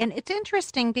envy, and it's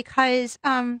interesting because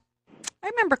I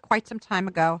remember quite some time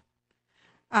ago,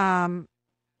 a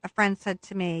friend said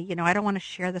to me, I don't want to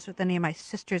share this with any of my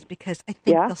sisters because I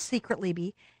think they'll secretly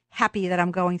be happy that I'm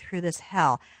going through this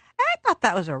hell. And I thought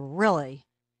that was a really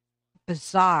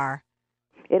bizarre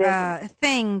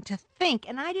thing to think,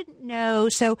 and I didn't know.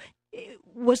 So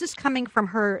was this coming from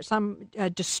her, some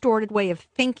distorted way of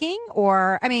thinking?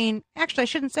 Or, actually, I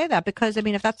shouldn't say that because,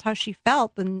 if that's how she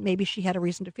felt, then maybe she had a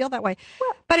reason to feel that way.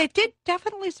 Well, but it did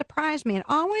definitely surprise me. It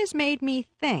always made me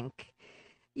think,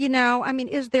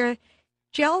 is there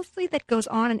jealousy that goes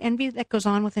on and envy that goes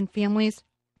on within families?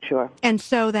 Sure. And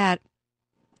so that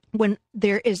when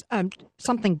there is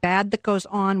something bad that goes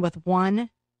on with one,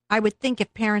 I would think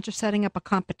if parents are setting up a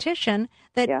competition,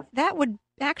 that would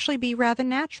actually be rather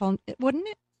natural, wouldn't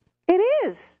it? It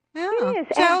is. Yeah. It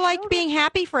is. So, being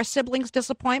happy for a sibling's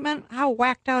disappointment, how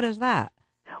whacked out is that?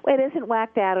 It isn't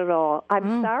whacked out at all.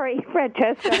 I'm sorry,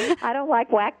 Francesca. I don't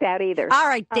like whacked out either. All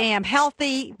right, damn.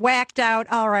 Healthy, whacked out.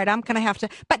 All right, I'm going to have to.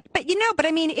 But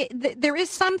there is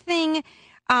something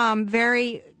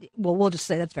very, well, we'll just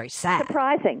say that's very sad.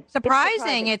 Surprising.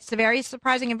 It's very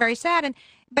surprising and very sad.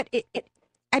 But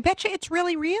I bet you it's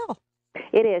really real.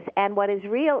 It is, and what is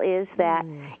real is that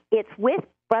it's with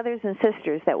brothers and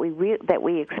sisters that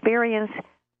we experience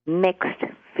mixed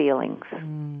feelings.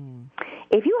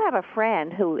 If you have a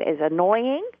friend who is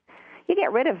annoying, you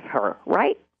get rid of her,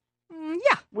 right?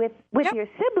 Yeah. With your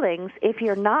siblings, if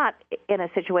you're not in a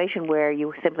situation where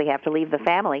you simply have to leave the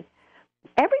family,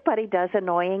 everybody does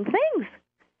annoying things.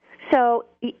 So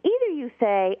either you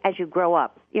say, as you grow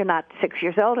up, you're not 6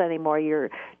 years old anymore, you're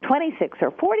 26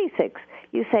 or 46,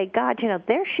 you say, God,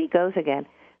 there she goes again.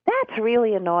 That's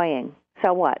really annoying.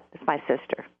 So what? It's my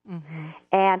sister. Mm-hmm.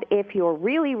 And if you're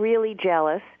really, really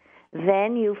jealous,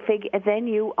 then you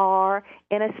are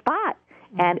in a spot,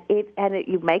 and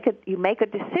you make a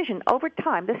decision over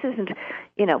time. This isn't,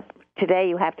 today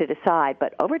you have to decide,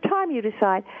 but over time you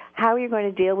decide how you're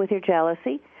going to deal with your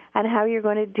jealousy and how you're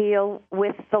going to deal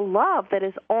with the love that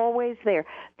is always there.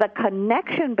 The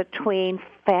connection between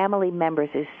family members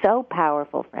is so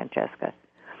powerful, Francesca.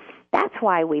 That's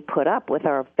why we put up with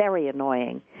our very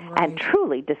annoying and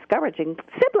truly discouraging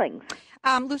siblings.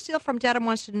 Lucille from Dedham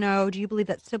wants to know, do you believe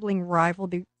that sibling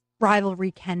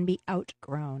rivalry can be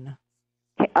outgrown?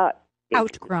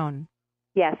 Outgrown.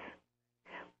 Yes.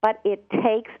 But it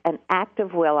takes an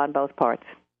active will on both parts,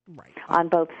 on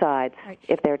both sides,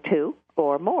 if there are two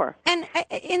or more. And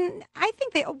I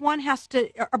think that one has to,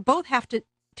 or both have to,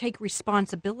 take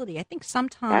responsibility. I think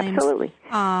sometimes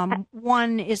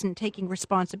one isn't taking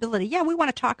responsibility. Yeah, we want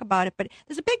to talk about it, but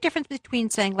there's a big difference between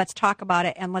saying let's talk about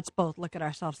it and let's both look at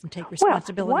ourselves and take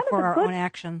responsibility for our own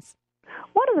actions.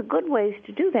 One of the good ways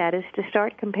to do that is to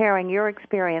start comparing your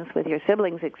experience with your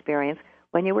siblings' experience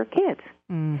when you were kids.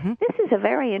 Mm-hmm. This is a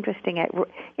very interesting,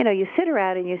 you sit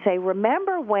around and you say,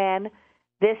 remember when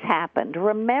this happened.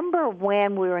 Remember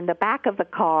when we were in the back of the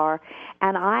car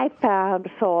and I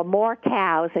saw more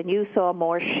cows and you saw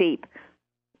more sheep?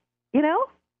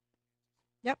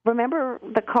 Yep. Remember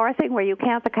the car thing where you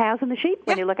count the cows and the sheep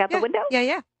when you look out the window?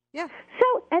 Yeah.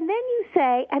 So, and then you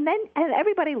say, and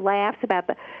everybody laughs about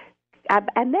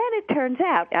and then it turns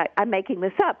out, I'm making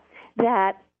this up,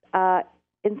 that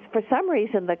for some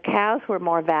reason, the cows were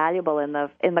more valuable in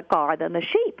the car than the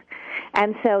sheep.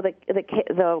 And so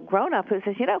the grown-up who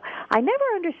says, I never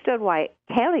understood why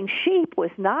counting sheep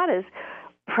was not as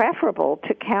preferable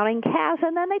to counting cows,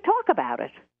 and then they talk about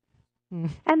it.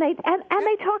 And they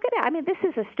talk it out. I mean, this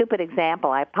is a stupid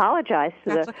example. I apologize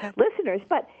to the listeners,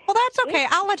 but that's okay.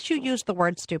 I'll let you use the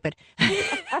word stupid,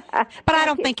 but I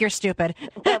don't think you're stupid.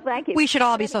 Well, thank you. We should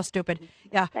all be so stupid.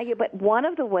 Yeah. Thank you. But one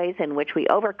of the ways in which we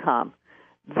overcome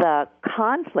the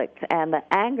conflict and the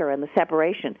anger and the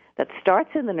separation that starts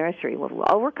in the nursery, we'll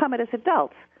overcome it as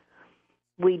adults.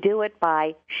 We do it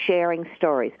by sharing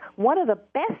stories. One of the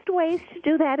best ways to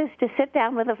do that is to sit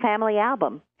down with a family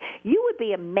album. You would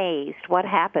be amazed what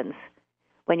happens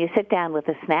when you sit down with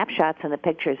the snapshots and the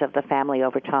pictures of the family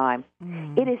over time.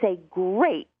 It is a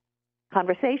great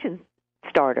conversation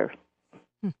starter.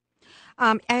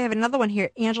 I have another one here,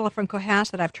 Angela from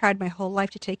Cohasset. I've tried my whole life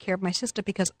to take care of my sister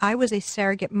because I was a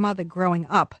surrogate mother growing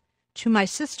up to my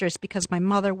sisters because my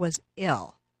mother was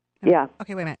ill. Yeah.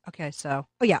 Okay, wait a minute. Okay,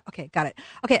 okay, got it.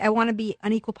 Okay, I want to be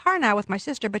an equal part now with my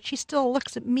sister, but she still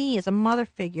looks at me as a mother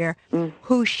figure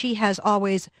who she has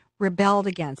always rebelled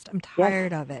against. I'm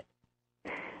tired of it.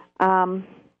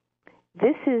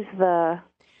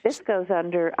 This goes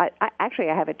under, I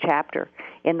have a chapter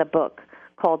in the book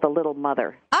called The Little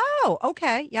Mother. Oh,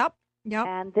 okay, yep.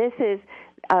 And this is,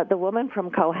 the woman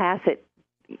from Cohasset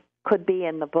could be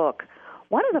in the book.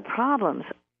 One of the problems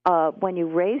when you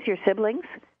raise your siblings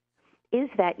is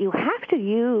that you have to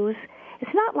use,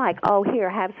 it's not like, oh, here,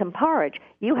 have some porridge.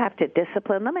 You have to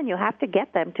discipline them, and you have to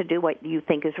get them to do what you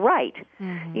think is right.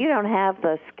 Mm-hmm. You don't have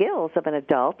the skills of an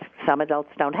adult. Some adults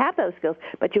don't have those skills,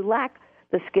 but you lack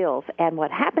the skills. And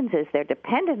what happens is they're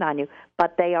dependent on you,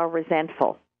 but they are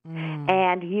resentful.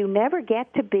 And you never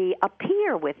get to be a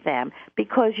peer with them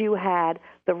because you had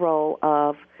the role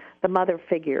of the mother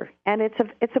figure, and it's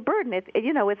a burden.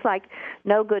 It's like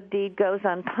no good deed goes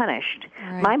unpunished.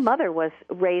 Right. My mother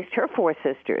raised her 4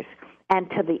 sisters, and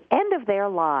to the end of their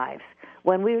lives,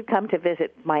 when we would come to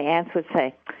visit, my aunts would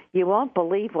say, "You won't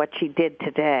believe what she did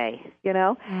today,"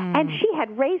 And she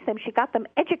had raised them. She got them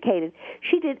educated.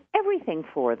 She did everything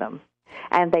for them,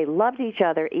 and they loved each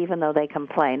other even though they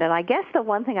complained. And I guess the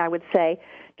one thing I would say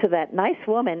to that nice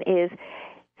woman is,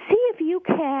 see if you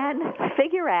can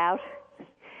figure out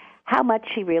how much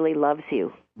she really loves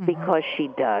you, because she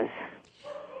does.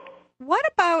 What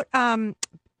about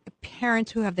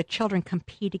parents who have the children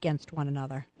compete against one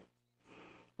another?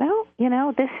 Well,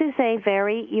 this is a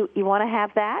very, you want to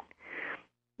have that,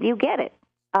 you get it.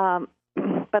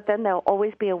 But then there'll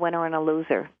always be a winner and a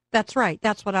loser. That's right.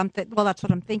 That's what I'm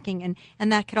thinking,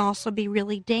 and that can also be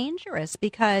really dangerous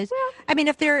because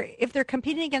if they're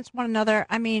competing against one another,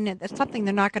 it's something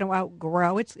they're not going to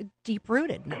outgrow. It's deep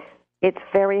rooted. It's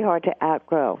very hard to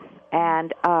outgrow,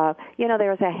 and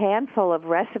there's a handful of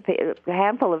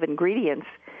ingredients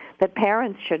that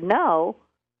parents should know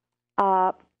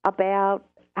about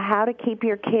how to keep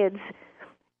your kids,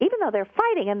 even though they're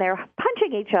fighting and they're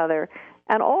punching each other,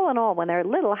 and all in all, when they're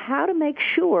little, how to make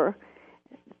sure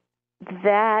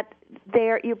that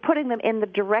you're putting them in the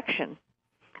direction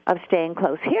of staying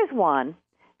close. Here's one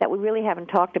that we really haven't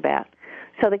talked about.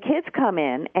 So the kids come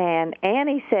in, and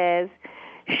Annie says,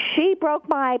 "She broke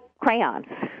my crayons."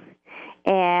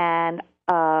 And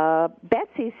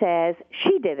Betsy says,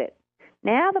 "She did it."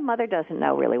 Now the mother doesn't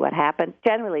know really what happened.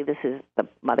 Generally, this is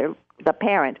the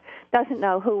parent doesn't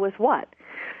know who was what.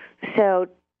 So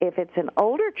if it's an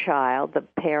older child, the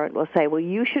parent will say, "Well,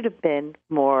 you should have been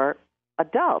more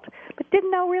adult," but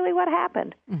didn't know really what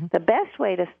happened. Mm-hmm. The best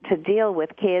way to deal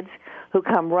with kids who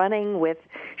come running with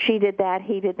 "she did that,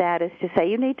 he did that," is to say,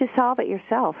 you need to solve it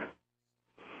yourself.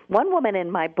 One woman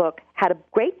in my book had a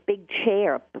great big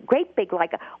chair,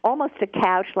 almost a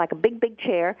couch, like a big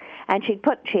chair, and she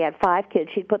had 5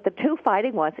 kids. She'd put the 2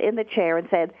 fighting ones in the chair and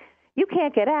said, "You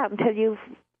can't get out until you've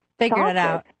figured it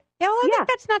out." Yeah, well, I think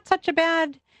that's not such a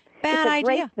bad idea. It's a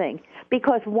great thing,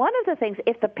 because one of the things,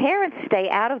 if the parents stay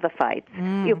out of the fights,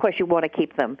 of course you want to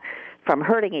keep them from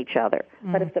hurting each other.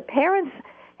 But if the parents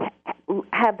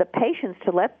have the patience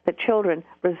to let the children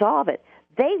resolve it,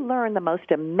 they learn the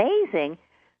most amazing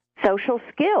social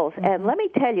skills. And let me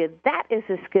tell you, that is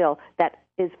a skill that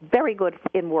is very good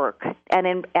in work and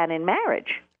in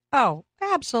marriage. Oh,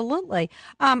 absolutely.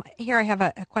 Here I have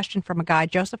a question from a guy.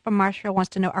 Joseph from Marshall wants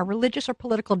to know, are religious or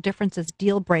political differences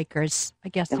deal breakers? I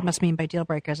guess he must mean by deal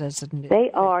breakers as...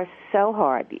 They are so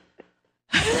hard.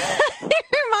 It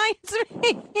reminds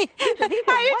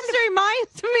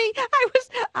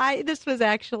me. This was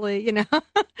actually,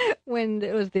 when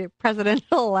it was the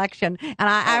presidential election, and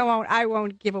I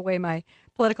won't give away my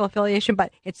political affiliation,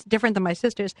 but it's different than my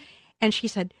sister's. And she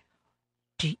said,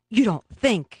 you don't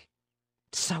think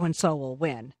so-and-so will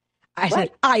win? I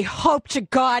said, I hope to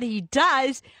God he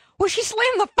does. Well, she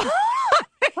slammed the phone.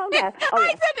 Oh, yes. Oh, I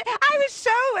yes. said, I was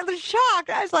so shocked.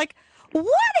 I was like, what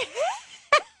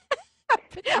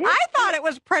happened? I thought it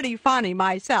was pretty funny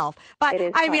myself. But,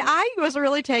 I mean, I was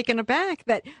really taken aback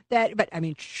but, I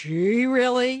mean, she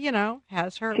really,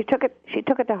 has her. She took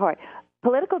it to heart.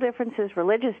 Political differences,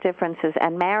 religious differences,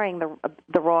 and marrying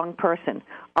the wrong person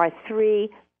are three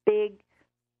big,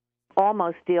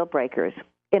 almost deal breakers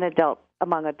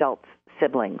among adult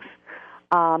siblings.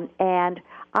 And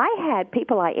I had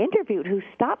people I interviewed who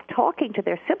stopped talking to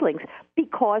their siblings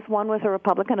because one was a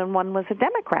Republican and one was a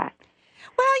Democrat.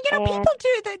 Well, people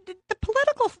do. The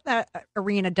political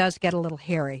arena does get a little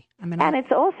hairy. I mean, and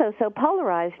it's also so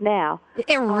polarized now.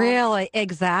 It really,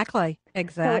 exactly.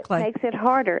 So it makes it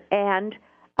harder. And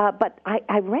but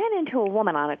I ran into a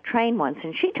woman on a train once,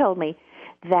 and she told me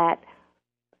that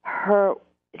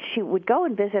she would go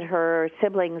and visit her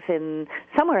siblings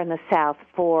somewhere in the South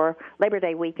for Labor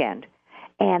Day weekend.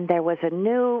 And there was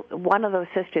one of those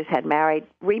sisters had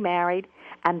remarried,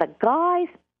 and the guy's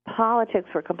politics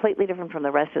were completely different from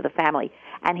the rest of the family.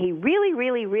 And he really,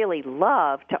 really, really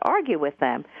loved to argue with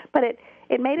them, but it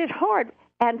made it hard.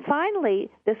 And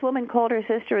finally, this woman called her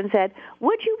sister and said,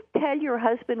 would you tell your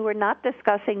husband we're not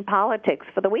discussing politics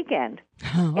for the weekend?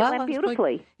 It went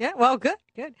beautifully. Yeah, well, good.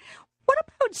 What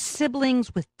about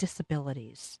siblings with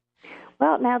disabilities?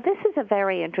 Well, now, this is a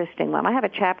very interesting one. I have a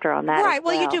chapter on that. Right,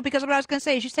 well, you do, because what I was going to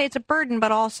say is you say it's a burden,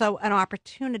 but also an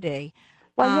opportunity.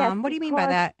 Well, yes, what do you mean by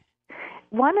that?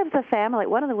 One of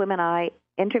the women I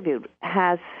interviewed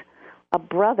has a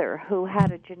brother who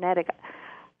had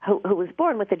who was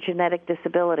born with a genetic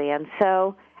disability. And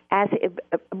so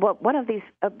one of these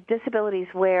disabilities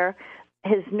where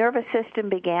his nervous system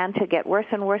began to get worse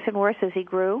and worse and worse as he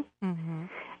grew. Mm-hmm.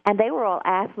 And they were all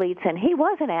athletes, and he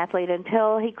was an athlete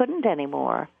until he couldn't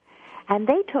anymore. And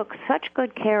they took such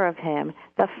good care of him.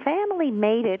 The parents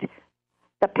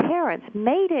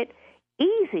made it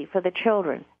easy for the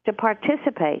children to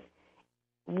participate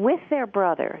with their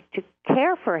brother, to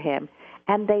care for him,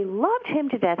 and they loved him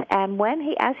to death. And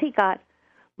as he got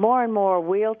more and more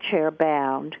wheelchair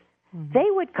bound, mm-hmm.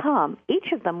 they would come,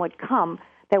 each of them would come.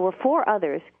 There were 4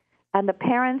 others, and the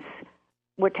parents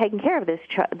were taking care of this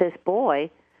boy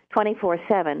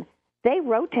 24/7. They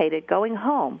rotated going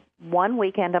home one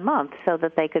weekend a month so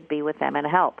that they could be with them and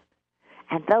help.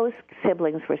 And those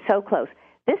siblings were so close.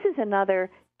 This is another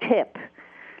tip.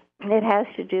 It has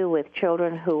to do with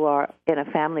children who are in a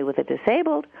family with a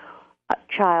disabled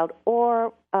child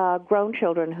or grown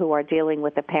children who are dealing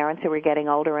with the parents who are getting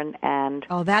older and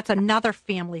Oh, that's another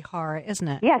family horror, isn't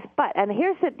it? Yes, and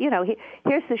here's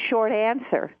the short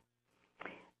answer.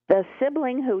 The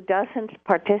sibling who doesn't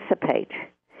participate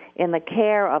in the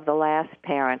care of the last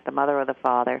parent, the mother or the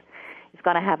father, is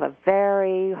going to have a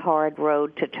very hard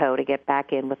road to toe to get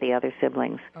back in with the other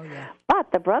siblings. Oh, yeah.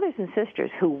 But the brothers and sisters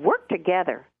who work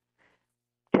together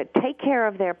to take care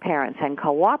of their parents and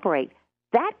cooperate,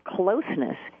 that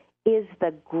closeness is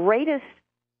the greatest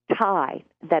tie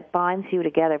that binds you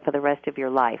together for the rest of your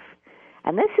life.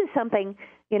 And this is something,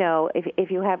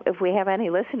 if we have any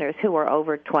listeners who are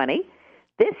over 20,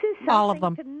 this is something all of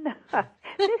them. To know.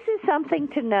 This is something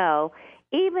to know,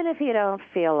 even if you don't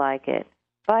feel like it.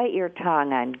 Bite your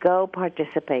tongue and go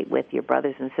participate with your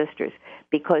brothers and sisters,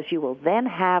 because you will then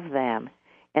have them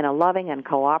in a loving and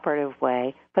cooperative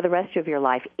way for the rest of your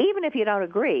life, even if you don't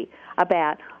agree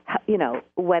about,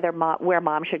 where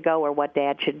mom should go or what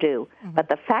dad should do. Mm-hmm. But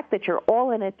the fact that you're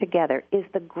all in it together is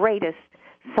the greatest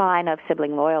sign of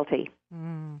sibling loyalty.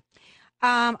 Mm.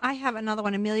 I have another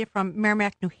one, Amelia from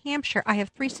Merrimack, New Hampshire. I have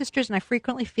 3 sisters, and I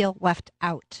frequently feel left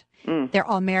out. Mm. They're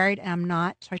all married, and I'm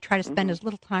not, so I try to spend as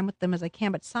little time with them as I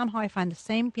can, but somehow I find the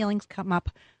same feelings come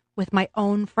up with my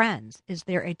own friends. Is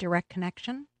there a direct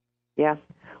connection? Yeah.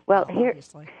 Well,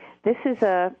 obviously. This is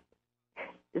a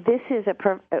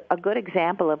good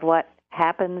example of what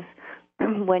happens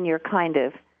when you're kind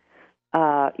of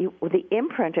the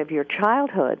imprint of your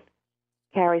childhood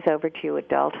carries over to your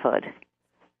adulthood.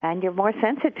 And you're more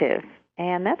sensitive,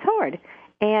 and that's hard.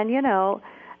 And,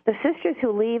 the sisters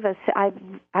who leave us,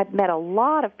 I've met a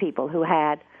lot of people who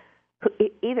were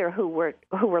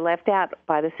left out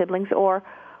by the siblings or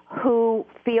who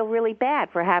feel really bad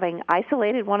for having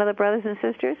isolated one of the brothers and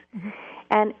sisters. Mm-hmm.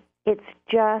 And it's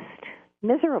just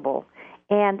miserable.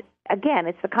 And, again,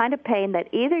 it's the kind of pain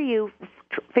that either you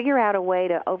figure out a way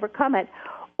to overcome it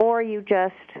or you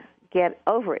just get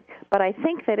over it. But I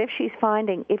think that if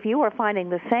you are finding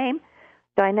the same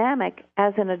dynamic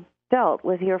as an adult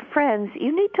with your friends,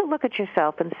 you need to look at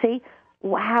yourself and see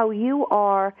how you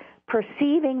are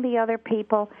perceiving the other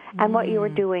people and what you are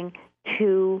doing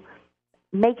to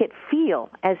make it feel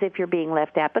as if you're being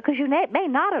left out, because you may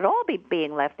not at all be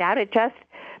being left out. It just,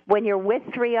 when you're with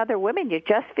 3 other women, you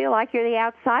just feel like you're the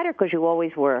outsider because you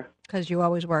always were. Because you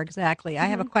always were, exactly. I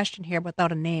have a question here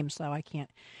without a name, so I can't.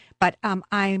 But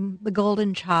I'm the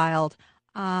golden child.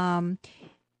 I'm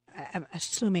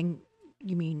assuming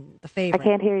you mean the favorite. I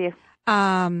can't hear you.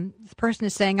 This person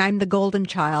is saying, I'm the golden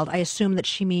child. I assume that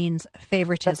she means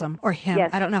favoritism or him. Yes.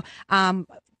 I don't know.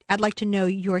 I'd like to know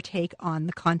your take on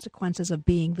the consequences of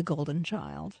being the golden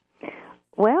child.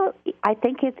 Well, I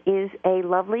think it is a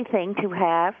lovely thing to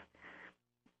have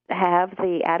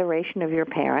the adoration of your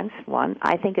parents, one.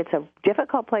 I think it's a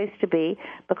difficult place to be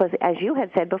because, as you had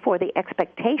said before, the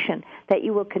expectation that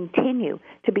you will continue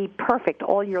to be perfect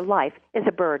all your life is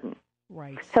a burden.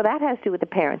 Right. So that has to do with the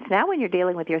parents. Now when you're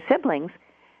dealing with your siblings,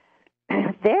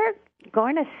 they're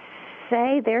going to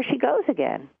say, there she goes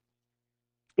again,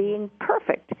 being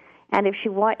perfect. And if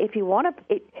you want to,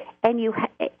 and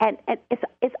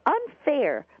it's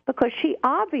unfair because she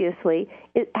obviously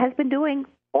has been doing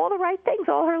all the right things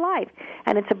all her life,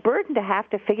 and it's a burden to have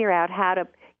to figure out how to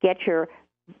get your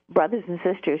brothers and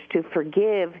sisters to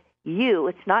forgive you.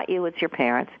 It's not you; it's your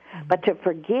parents, but to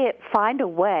find a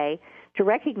way to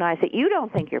recognize that you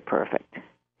don't think you're perfect.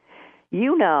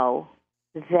 You know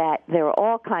that there are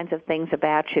all kinds of things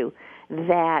about you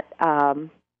that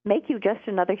make you just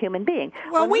another human being.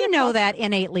 Well, we know that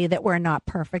innately that we're not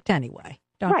perfect anyway,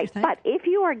 don't you think? But if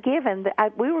you are given,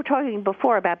 we were talking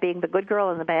before about being the good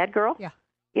girl and the bad girl. Yeah.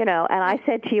 You know, and I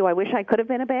said to you, I wish I could have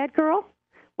been a bad girl.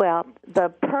 Well,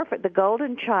 the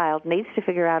golden child needs to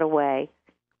figure out a way,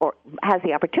 or has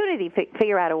the opportunity to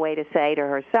figure out a way to say to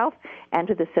herself and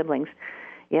to the siblings,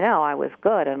 you know, I was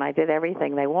good and I did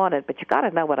everything they wanted, but you got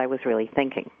to know what I was really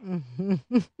thinking.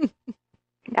 Mm-hmm.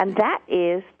 And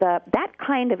that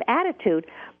kind of attitude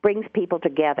brings people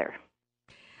together.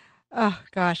 Oh,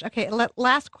 gosh. Okay,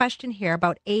 last question here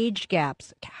about age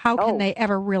gaps. How can they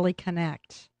ever really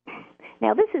connect?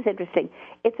 Now, this is interesting.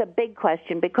 It's a big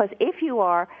question because if you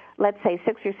are, let's say,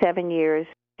 6 or 7 years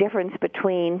difference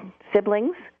between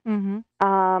siblings, you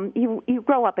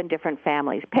grow up in different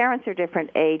families. Parents are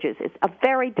different ages. It's a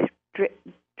very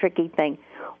tricky thing.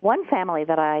 One family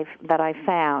that I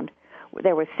found,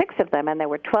 there were 6 of them, and there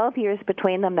were 12 years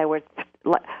between them. There were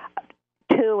 2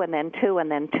 and then 2 and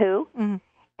then 2. Mm-hmm.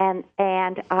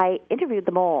 And I interviewed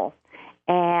them all.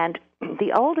 And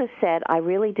the oldest said, I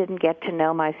really didn't get to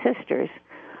know my sisters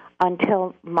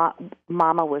until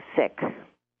Mama was sick.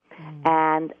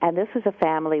 Mm. And this was a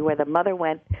family where the mother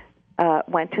went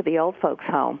to the old folks'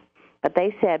 home. But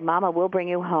they said, Mama, we'll bring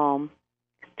you home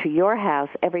to your house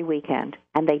every weekend.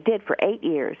 And they did for 8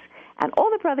 years. And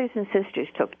all the brothers and sisters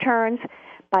took turns.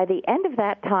 By the end of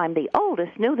that time, the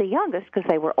oldest knew the youngest because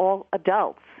they were all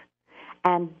adults.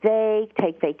 And they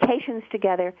take vacations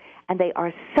together, and they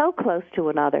are so close to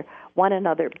one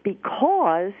another,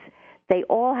 because they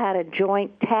all had a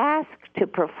joint task to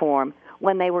perform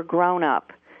when they were grown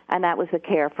up, and that was the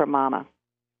care for Mama.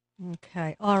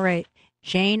 Okay. All right.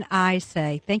 Jane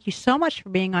Isay, thank you so much for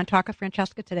being on Talk with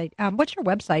Francesca today. What's your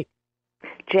website?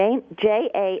 Jane,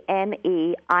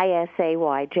 JaneIsay,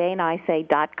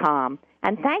 JaneIsay.com.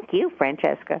 And thank you,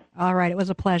 Francesca. All right. It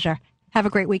was a pleasure. Have a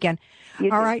great weekend.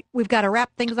 All right, we've got to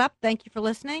wrap things up. Thank you for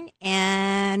listening,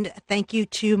 and thank you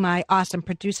to my awesome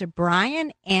producer,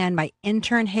 Brian, and my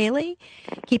intern, Haley.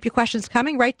 Keep your questions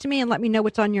coming. Write to me and let me know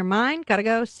what's on your mind. Got to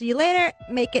go. See you later.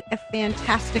 Make it a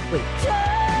fantastic week.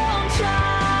 Don't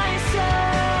try so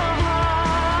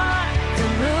hard to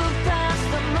move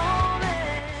past the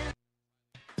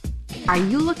moment. Are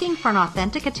you looking for an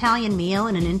authentic Italian meal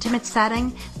in an intimate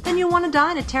setting? Then you want to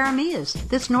dine at Terra Mia's.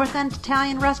 This North End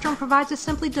Italian restaurant provides a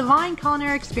simply divine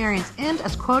culinary experience, and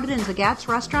as quoted in Zagat's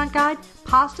restaurant guide,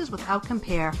 pastas without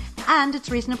compare, and it's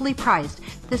reasonably priced.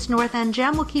 This North End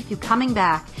gem will keep you coming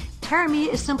back. Terra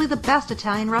Mia is simply the best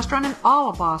Italian restaurant in all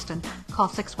of Boston. Call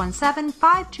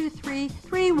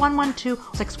 617-523-3112,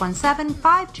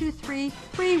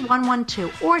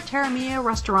 617-523-3112, or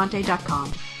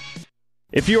terramiarestaurante.com.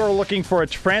 If you are looking for a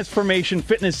transformation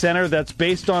fitness center that's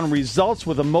based on results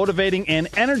with a motivating and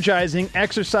energizing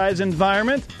exercise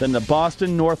environment, then the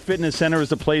Boston North Fitness Center is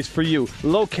the place for you.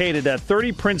 Located at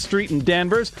 30 Prince Street in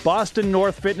Danvers, Boston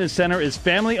North Fitness Center is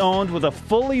family-owned with a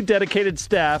fully dedicated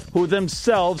staff who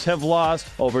themselves have lost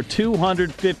over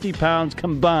 250 pounds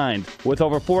combined. With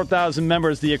over 4,000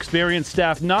 members, the experienced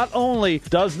staff not only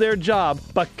does their job,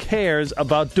 but cares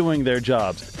about doing their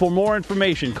jobs. For more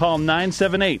information, call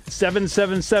 978-77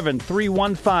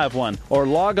 877-3151 or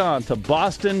log on to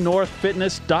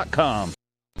bostonnorthfitness.com.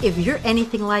 If you're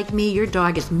anything like me, your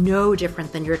dog is no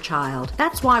different than your child.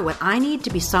 That's why when I need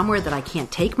to be somewhere that I can't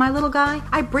take my little guy,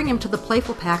 I bring him to the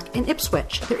Playful Pack in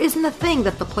Ipswich. There isn't a thing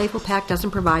that the Playful Pack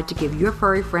doesn't provide to give your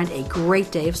furry friend a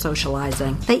great day of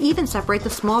socializing. They even separate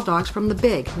the small dogs from the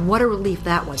big. What a relief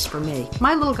that was for me.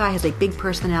 My little guy has a big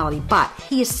personality, but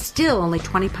he is still only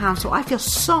 20 pounds, so I feel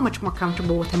so much more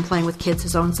comfortable with him playing with kids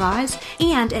his own size.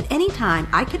 And at any time,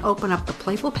 I can open up the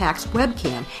Playful Pack's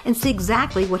webcam and see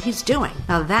exactly what he's doing.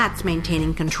 Now that's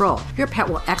maintaining control. Your pet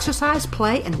will exercise,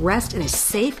 play, and rest in a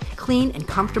safe, clean, and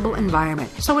comfortable environment.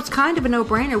 So it's kind of a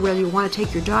no-brainer whether you want to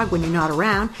take your dog when you're not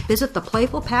around. Visit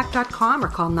theplayfulpack.com or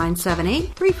call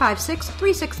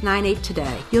 978-356-3698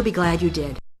 today. You'll be glad you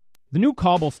did. The new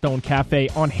Cobblestone Cafe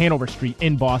on Hanover Street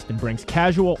in Boston brings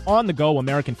casual, on-the-go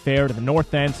American fare to the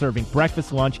North End, serving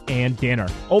breakfast, lunch, and dinner.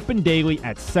 Open daily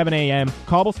at 7 a.m.,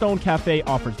 Cobblestone Cafe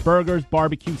offers burgers,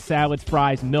 barbecue, salads,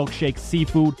 fries, milkshakes,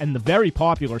 seafood, and the very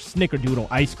popular Snickerdoodle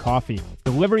iced coffee.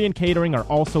 Delivery and catering are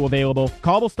also available.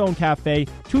 Cobblestone Cafe,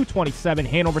 227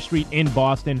 Hanover Street in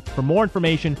Boston. For more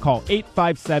information, call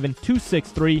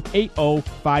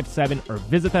 857-263-8057 or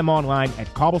visit them online at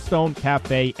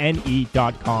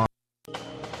cobblestonecafene.com.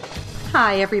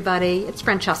 Hi, everybody. It's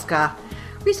Francesca.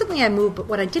 Recently I moved, but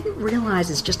what I didn't realize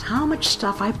is just how much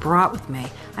stuff I brought with me.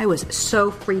 I was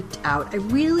so freaked out. I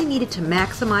really needed to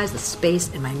maximize the space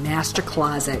in my master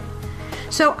closet.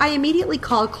 So I immediately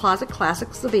called Closet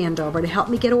Classics of Andover to help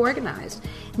me get organized.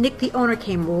 Nick, the owner,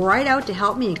 came right out to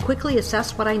help me and quickly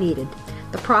assess what I needed.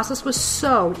 The process was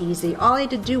so easy. All I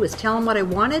had to do was tell him what I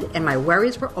wanted, and my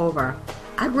worries were over.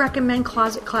 I'd recommend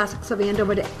Closet Classics of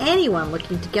Andover to anyone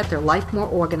looking to get their life more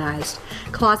organized.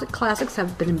 Closet Classics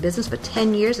have been in business for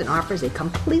 10 years and offers a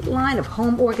complete line of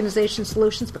home organization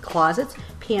solutions for closets,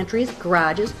 pantries,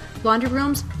 garages, laundry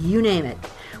rooms, you name it.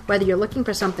 Whether you're looking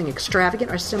for something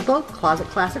extravagant or simple, Closet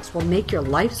Classics will make your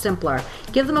life simpler.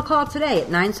 Give them a call today at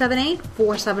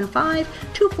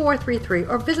 978-475-2433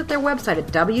 or visit their website at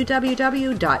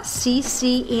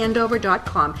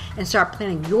www.ccandover.com and start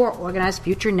planning your organized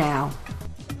future now.